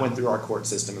 So that went through our court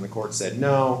system, and the court said,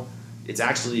 no, it's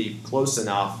actually close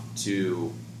enough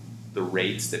to the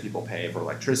rates that people pay for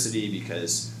electricity,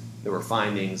 because there were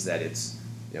findings that it's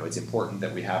important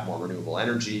that we have more renewable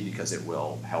energy because it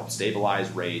will help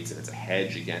stabilize rates, and it's a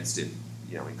hedge against it,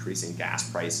 increasing gas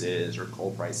prices or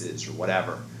coal prices or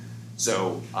whatever.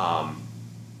 So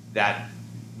that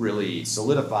really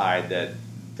solidified that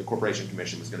the Corporation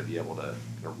Commission was going to be able to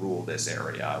rule this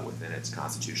area within its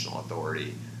constitutional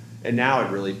authority. And now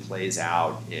it really plays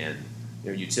out in,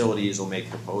 utilities will make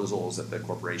proposals at the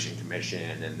Corporation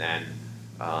Commission, and then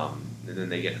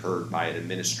they get heard by an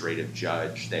administrative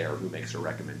judge there who makes a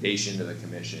recommendation to the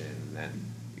commission, and then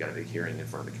you got a big hearing in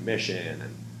front of the commission,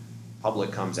 and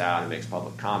public comes out and makes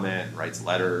public comment, and writes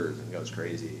letters, and goes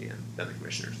crazy, and then the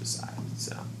commissioners decide.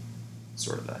 So,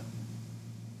 sort of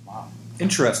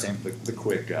Interesting. the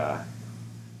quick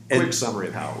summary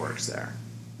of how it works there.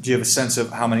 Do you have a sense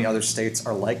of how many other states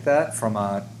are like that from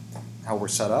how we're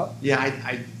set up? Yeah,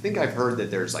 I think I've heard that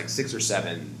there's like 6 or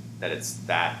 7 that it's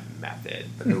that method,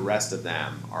 but the rest of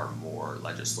them are more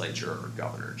legislature or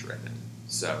governor driven.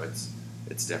 So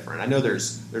it's different. I know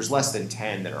there's less than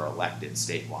 10 that are elected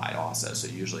statewide also, so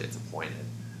usually it's appointed.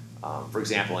 For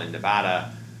example, in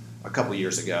Nevada, a couple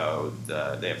years ago,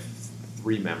 they have a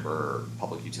 3-member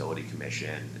public utility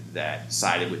commission that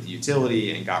sided with the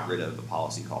utility and got rid of a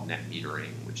policy called net metering,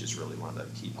 which is really one of the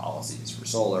key policies for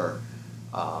solar.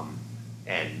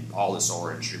 And all the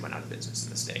solar industry went out of business in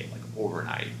the state, like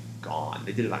overnight, gone.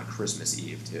 They did it on Christmas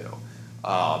Eve too.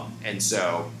 And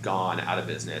so gone, out of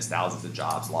business, thousands of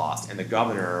jobs lost. And the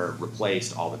governor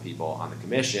replaced all the people on the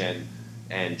commission,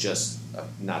 and just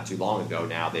not too long ago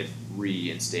now, they've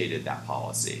reinstated that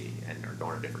policy and are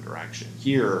going a different direction.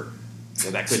 Here,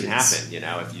 that couldn't happen.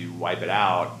 If you wipe it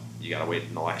out, you got to wait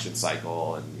an election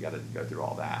cycle, and you got to go through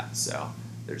all that. So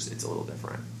it's a little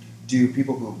different. Do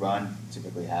people who run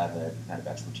typically have a kind of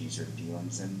expertise or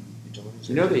dealings in utilities?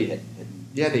 They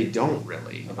don't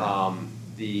really.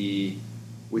 Okay.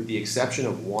 with the exception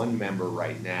of one member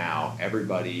right now,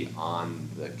 everybody on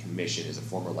the commission is a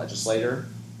former legislator,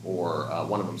 or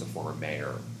one of them is a former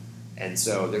mayor. And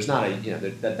so there's not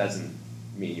that doesn't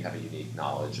mean you have a unique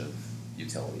knowledge of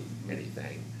utility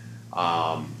anything.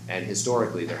 And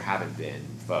historically, there haven't been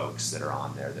folks that are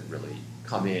on there that really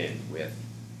come in with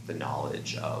the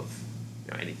knowledge of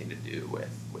anything to do with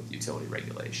utility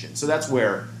regulation. So that's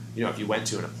where if you went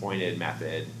to an appointed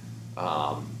method,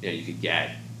 you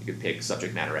could pick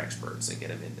subject matter experts and get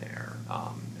them in there,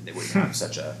 and they wouldn't have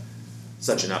such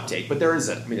an uptake. But there's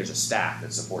a staff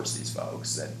that supports these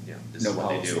folks that this is what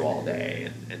they do all day,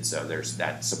 and so there's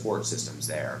that support system's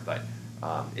there. But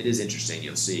it is interesting.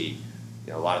 You'll see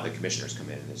a lot of the commissioners come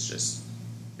in, and it's just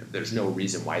there's no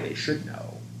reason why they should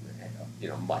know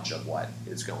much of what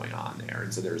is going on there,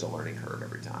 and so there's a learning curve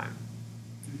every time.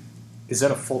 Is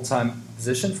that a full-time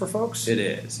position for folks? It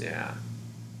is, yeah.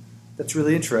 That's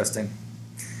really interesting.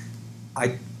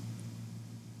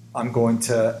 I'm going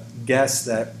to guess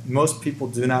that most people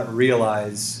do not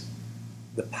realize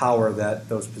the power that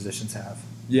those positions have.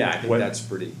 Yeah, I think that's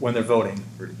when they're voting.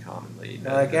 Pretty commonly.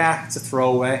 They're like, it's a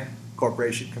throwaway.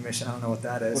 Corporation Commission, I don't know what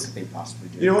that is. What could they possibly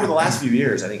do? Over the last few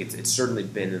years, I think it's certainly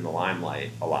been in the limelight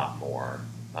a lot more,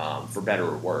 for better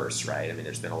or worse, right? I mean,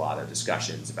 there's been a lot of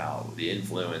discussions about the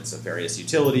influence of various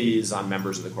utilities on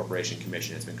members of the Corporation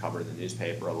Commission. It's been covered in the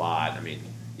newspaper a lot. I mean,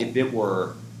 if it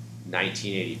were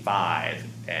 1985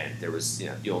 and there was,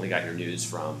 you only got your news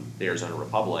from the Arizona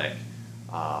Republic,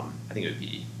 I think it would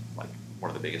be like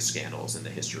one of the biggest scandals in the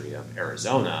history of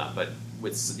Arizona. But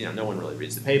with no one really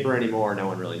reads the paper anymore. No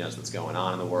one really knows what's going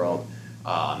on in the world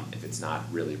if it's not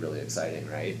really, really exciting,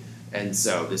 right? And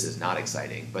so this is not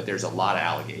exciting, but there's a lot of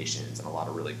allegations and a lot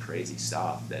of really crazy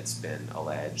stuff that's been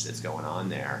alleged that's going on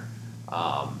there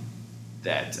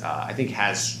that I think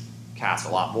has cast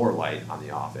a lot more light on the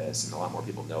office, and a lot more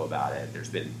people know about it. There's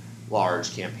been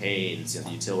large campaigns. The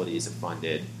utilities have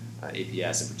funded,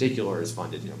 APS in particular has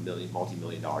funded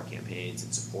multi-million-dollar campaigns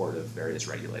in support of various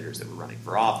regulators that were running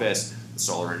for office. The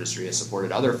solar industry has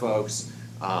supported other folks.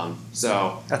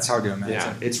 So that's hard to imagine.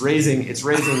 Yeah, it's raising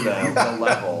the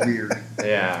level. Weird.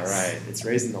 Yeah, right. It's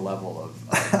raising the level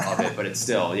of it, but it's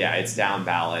still it's down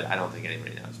ballot. I don't think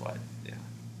anybody knows what.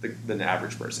 Yeah, the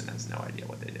average person has no idea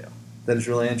what they do. That is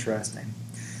really interesting,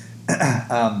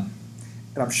 and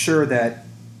I'm sure that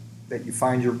you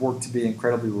find your work to be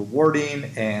incredibly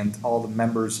rewarding, and all the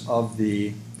members of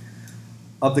the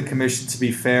commission to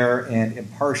be fair and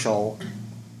impartial.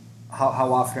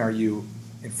 How often are you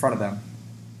in front of them?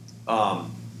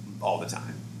 All the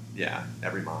time. Yeah,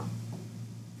 every month,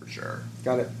 for sure.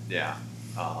 Got it. Yeah.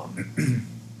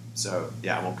 So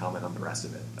I won't comment on the rest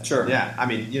of it. But sure. Yeah, I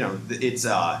mean, it's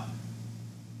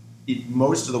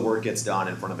most of the work gets done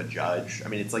in front of a judge. I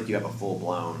mean, it's like you have a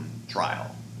full-blown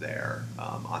trial there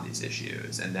on these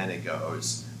issues, and then it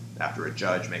goes after a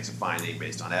judge makes a finding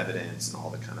based on evidence and all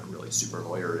the kind of really super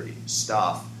lawyery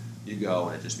stuff. You go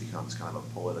and it just becomes kind of a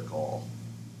political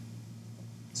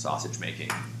sausage-making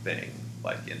thing,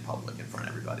 like in public in front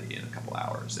of everybody in a couple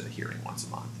hours at a hearing once a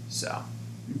month. So,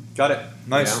 got it.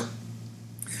 Nice.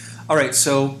 All right.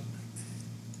 So,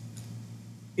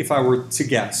 if I were to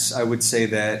guess, I would say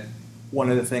that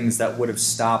one of the things that would have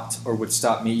stopped or would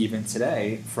stop me even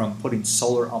today from putting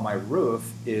solar on my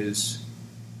roof is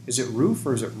it roof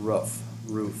or is it roof?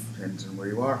 Roof. Depends on where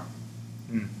you are.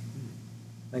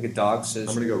 I think a dog says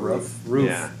I'm going to go roof. Roof.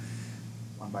 Yeah.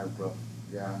 On my roof.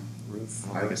 Yeah. Roof.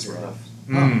 I think it's rough.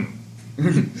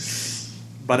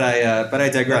 But I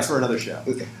digress. That's for another show.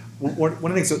 One of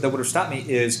the things that would have stopped me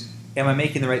is, am I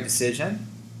making the right decision?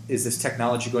 Is this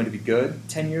technology going to be good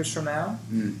 10 years from now?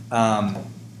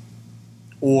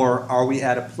 Or are we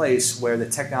at a place where the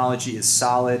technology is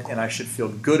solid and I should feel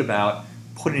good about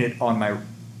putting it on my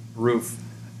roof?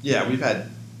 Yeah, we've had,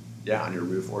 on your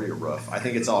roof or your roof. I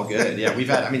think it's all good. Yeah, we've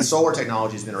had, solar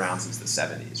technology has been around since the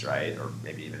 70s, right? Or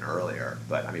maybe even earlier.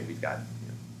 But, we've got,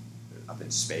 up in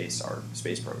space, our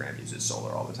space program uses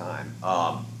solar all the time.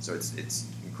 So it's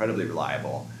incredibly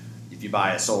reliable. If you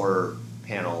buy a solar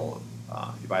panel,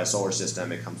 if you buy a solar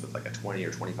system, it comes with like a 20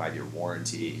 or 25-year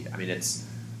warranty.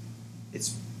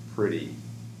 It's pretty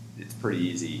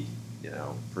easy,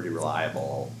 pretty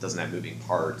reliable. Doesn't have moving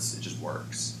parts. It just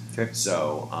works. Okay.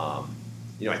 So,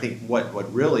 I think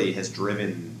what really has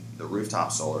driven the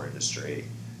rooftop solar industry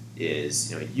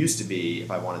is, it used to be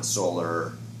if I wanted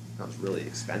solar, it was really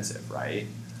expensive, right?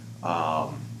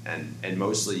 And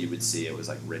mostly you would see it was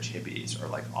like rich hippies or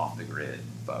like off the grid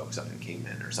folks up in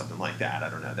Kingman or something like that. I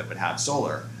don't know, that would have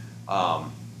solar.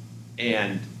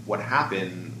 And what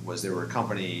happened was there were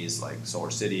companies like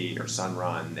Solar City or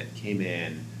Sunrun that came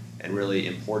in and really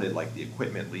imported like the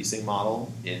equipment leasing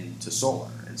model into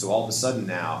solar. And so all of a sudden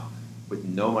now, with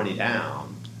no money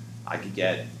down, I could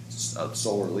get a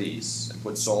solar lease and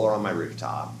put solar on my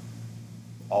rooftop,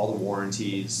 all the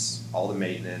warranties, all the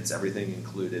maintenance, everything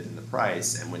included in the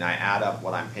price. And when I add up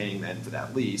what I'm paying then for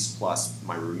that lease plus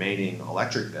my remaining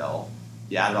electric bill,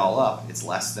 you add it all up, it's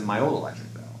less than my old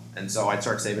electric bill. And so I'd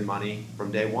start saving money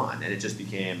from day one. And it just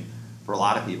became, for a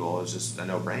lot of people, it was just a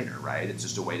no-brainer, right? It's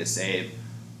just a way to save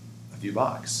a few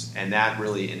bucks. And that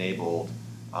really enabled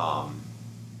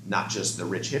not just the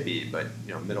rich hippie, but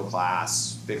middle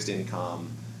class, fixed income,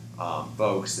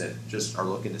 folks that just are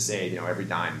looking to save. Every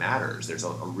dime matters. There's a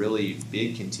really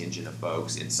big contingent of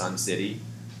folks in Sun City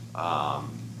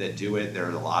that do it. There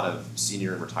are a lot of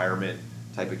senior and retirement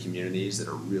type of communities that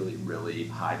are really, really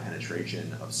high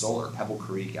penetration of solar. Pebble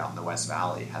Creek out in the West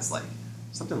Valley has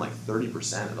something like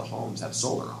 30% of the homes have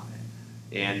solar on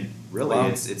it. And really, wow.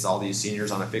 It's all these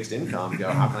seniors on a fixed income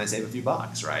go, how can I save a few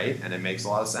bucks, right? And it makes a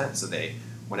lot of sense. So they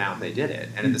went out and they did it.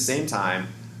 And at the same time,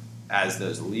 as the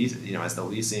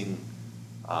leasing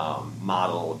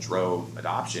model drove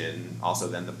adoption, also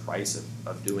then the price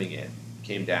of doing it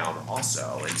came down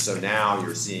also. And so now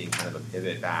you're seeing kind of a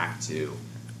pivot back to,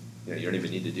 you don't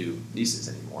even need to do leases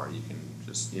anymore. You can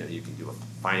just, you can do a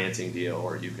financing deal,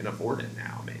 or you can afford it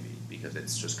now maybe because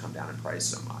it's just come down in price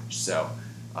so much. So,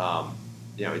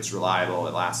 it's reliable.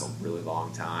 It lasts a really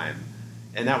long time.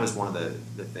 And that was one of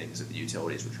the things that the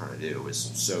utilities were trying to do, was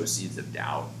sow seeds of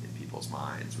doubt in people's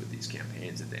minds with these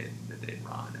campaigns that they'd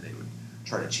run, and they would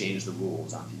try to change the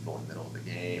rules on people in the middle of the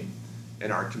game.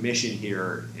 And our commission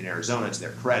here in Arizona, to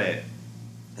their credit,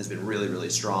 has been really, really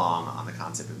strong on the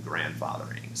concept of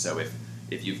grandfathering. So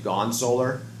if you've gone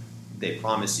solar, they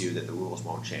promise you that the rules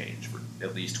won't change for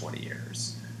at least 20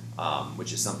 years,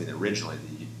 which is something that originally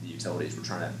the utilities were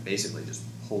trying to basically just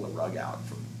pull the rug out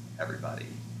from everybody,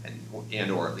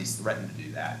 and or at least threaten to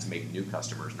do that to make new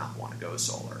customers not want to go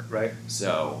solar. Right.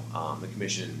 So the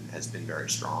commission has been very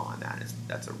strong on that.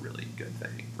 That's a really good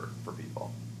thing for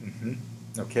people. Mm-hmm.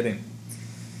 No kidding.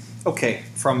 Okay,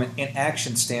 from an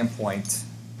action standpoint,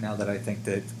 now that I think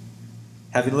that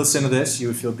having listened to this, you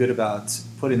would feel good about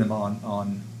putting them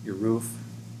on your roof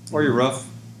or your roof,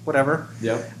 whatever.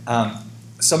 Yep.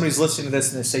 Somebody's listening to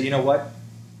this and they say, you know what?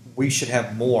 We should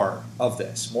have more of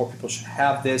this. More people should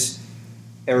have this.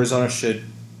 Arizona should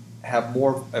have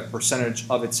more a percentage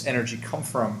of its energy come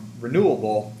from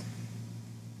renewable.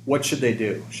 What should they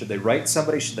do? Should they write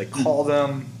somebody? Should they call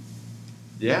them?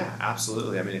 Yeah,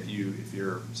 absolutely. I mean, if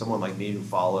you're someone like me who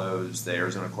follows the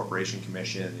Arizona Corporation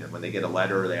Commission, when they get a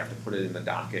letter, they have to put it in the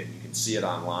docket, and you can see it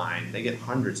online. They get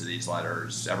hundreds of these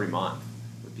letters every month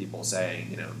with people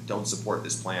saying, don't support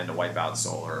this plan to wipe out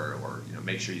solar, or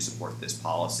make sure you support this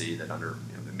policy that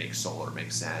that makes solar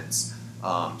make sense.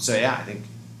 So yeah, I think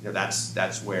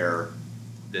that's where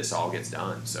this all gets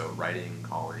done. So writing,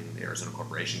 calling the Arizona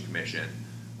Corporation Commission,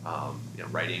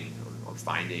 writing or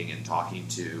finding and talking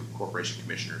to corporation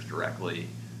commissioners directly.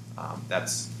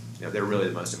 They're really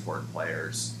the most important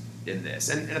players in this.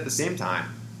 And at the same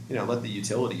time, let the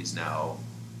utilities know.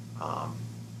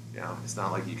 It's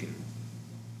not like you can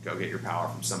go get your power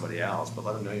from somebody else, but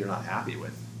let them know you're not happy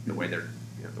with the way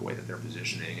that they're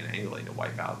positioning and angling to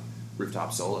wipe out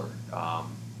rooftop solar. I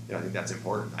think that's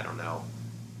important. I don't know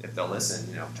if they'll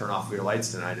listen. Turn off your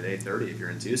lights tonight at 8:30 if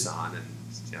you're in Tucson, and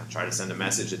try to send a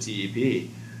message to TEP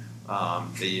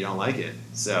that you don't like it.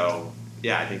 So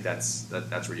yeah, I think that's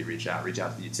where you reach out. Reach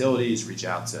out to the utilities. Reach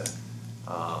out to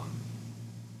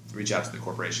the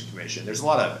Corporation Commission. There's a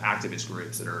lot of activist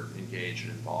groups that are engaged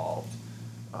and involved,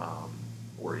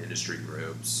 or industry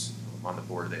groups. I'm on the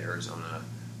board of the Arizona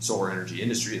Solar Energy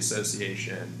Industry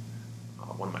Association.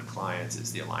 One of my clients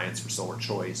is the Alliance for Solar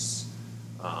Choice.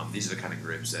 These are the kind of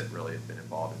groups that really have been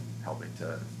involved in helping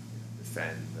to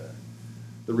defend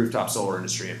the rooftop solar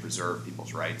industry and preserve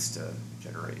people's rights to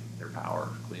generate their power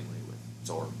cleanly with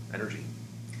solar energy.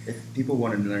 If people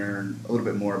want to learn a little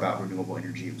bit more about renewable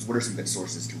energy, what are some good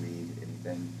sources to read?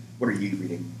 Anything? What are you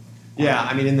reading? Yeah,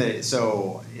 I mean, in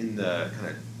the kind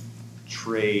of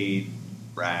trade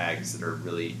rags that are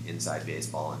really inside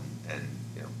baseball and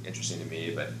interesting to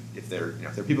me, but if they're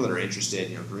people that are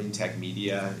interested, Green Tech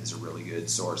Media is a really good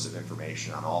source of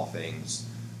information on all things,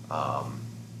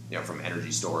 from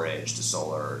energy storage to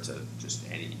solar to just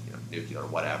any nuclear,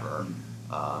 whatever.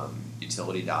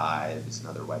 Utility Dive is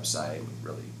another website with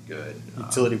really good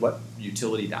Utility what?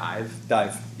 Utility Dive.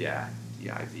 Dive. Yeah,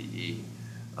 DIVE.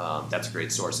 That's a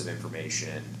great source of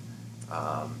information.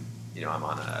 I'm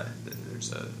on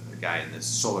there's a guy in the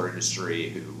solar industry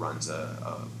who runs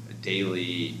a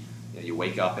daily you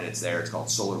wake up and it's there. It's called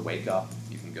Solar Wake Up.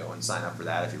 You can go and sign up for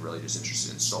that if you're really just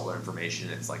interested in solar information.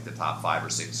 It's like the top 5 or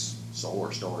 6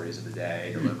 solar stories of the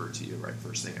day delivered to you right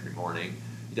first thing every morning.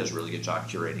 He does a really good job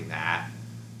curating that.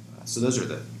 So those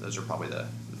are probably the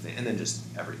thing, and then just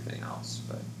everything else.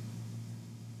 But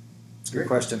it's a good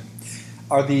question.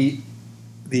 Are the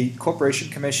Corporation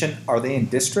Commission, are they in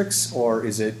districts, or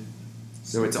is it?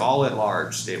 So it's all at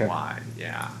large statewide. Okay.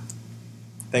 Yeah.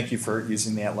 Thank you for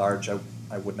using the at large.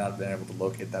 I would not have been able to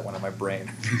locate that one in my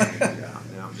brain.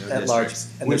 At large.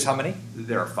 And there's how many?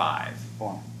 There are 5.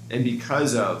 Wow. And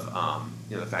because of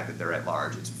the fact that they're at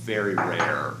large, it's very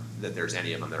rare that there's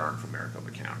any of them that aren't from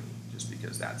Maricopa County, just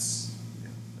because that's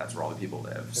where all the people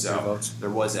live. So there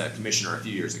was a commissioner a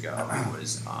few years ago who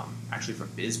was actually from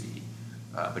Bisbee,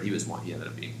 but he ended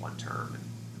up being 1 term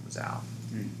and was out.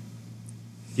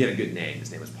 He had a good name.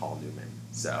 His name was Paul Newman.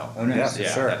 So nice.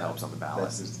 Yeah, sure. That helps on the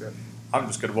ballot. I'm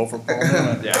just going to vote for Paul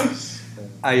Newman. Yeah.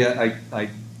 I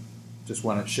just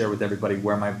want to share with everybody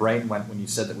where my brain went when you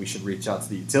said that we should reach out to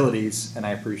the utilities, and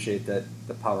I appreciate that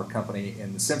the power company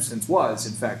in The Simpsons was,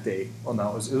 in fact, it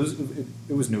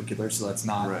was nuclear, so that's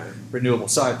not renewable.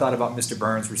 So I thought about Mr.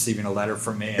 Burns receiving a letter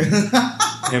from me and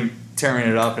him tearing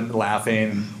it up and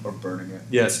laughing. Or burning it.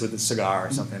 Yes, with a cigar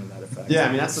or something to that effect. Yeah, I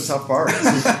mean, that's the tough part.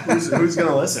 Who's going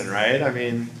to listen, right? I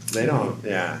mean, they don't,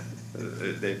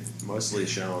 they've mostly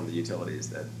shown the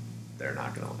utilities that they're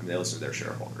not going to, they listen to their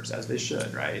shareholders, as they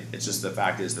should, right? It's just the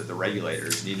fact is that the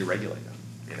regulators need to regulate them.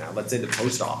 Let's say the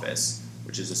post office,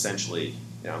 which is essentially,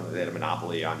 they had a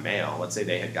monopoly on mail. Let's say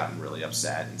they had gotten really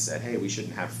upset and said, hey, we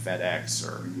shouldn't have FedEx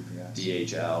or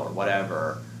DHL or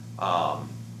whatever.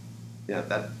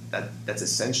 That's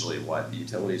essentially what the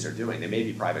utilities are doing. They may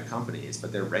be private companies,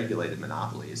 but they're regulated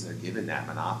monopolies, and they're given that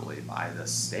monopoly by the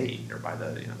state or by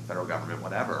the federal government,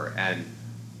 whatever. And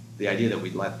the idea that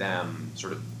we let them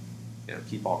sort of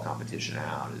keep all competition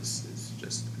out is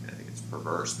just, I think it's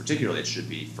perverse. Particularly, it should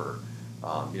be for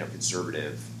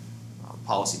conservative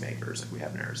policymakers like we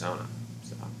have in Arizona.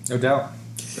 So. No doubt.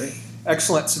 Great.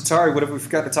 Excellent. Centauri, what have we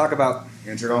forgotten to talk about?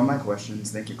 Answered all my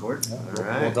questions. Thank you, Court. All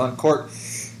right. Well done, Court.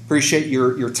 Appreciate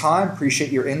your time.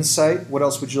 Appreciate your insight. What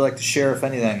else would you like to share, if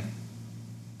anything?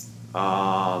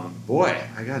 Boy,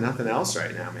 I got nothing else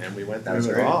right now, man. We went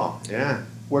through it all. Yeah.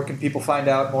 Where can people find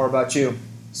out more about you?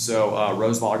 So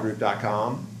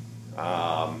roselawgroup.com.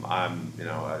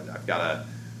 I've got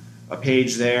a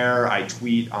page there. I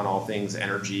tweet on all things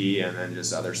energy and then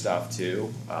just other stuff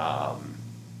too.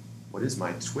 What is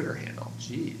my Twitter handle?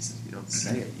 Jeez, if you don't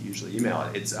say it, you usually email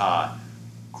it. It's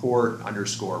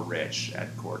Court_Rich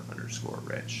at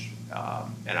Court_Rich.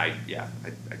 And I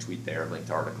tweet there, linked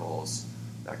articles,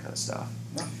 that kind of stuff.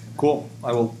 Cool.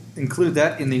 I will include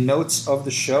that in the notes of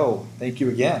the show. Thank you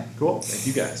again. Cool. Thank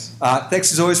you guys.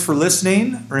 Thanks as always for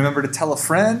listening. Remember to tell a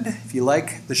friend. If you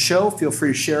like the show, feel free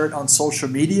to share it on social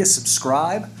media,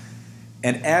 subscribe.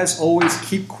 And as always,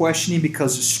 keep questioning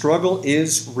because the struggle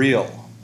is real.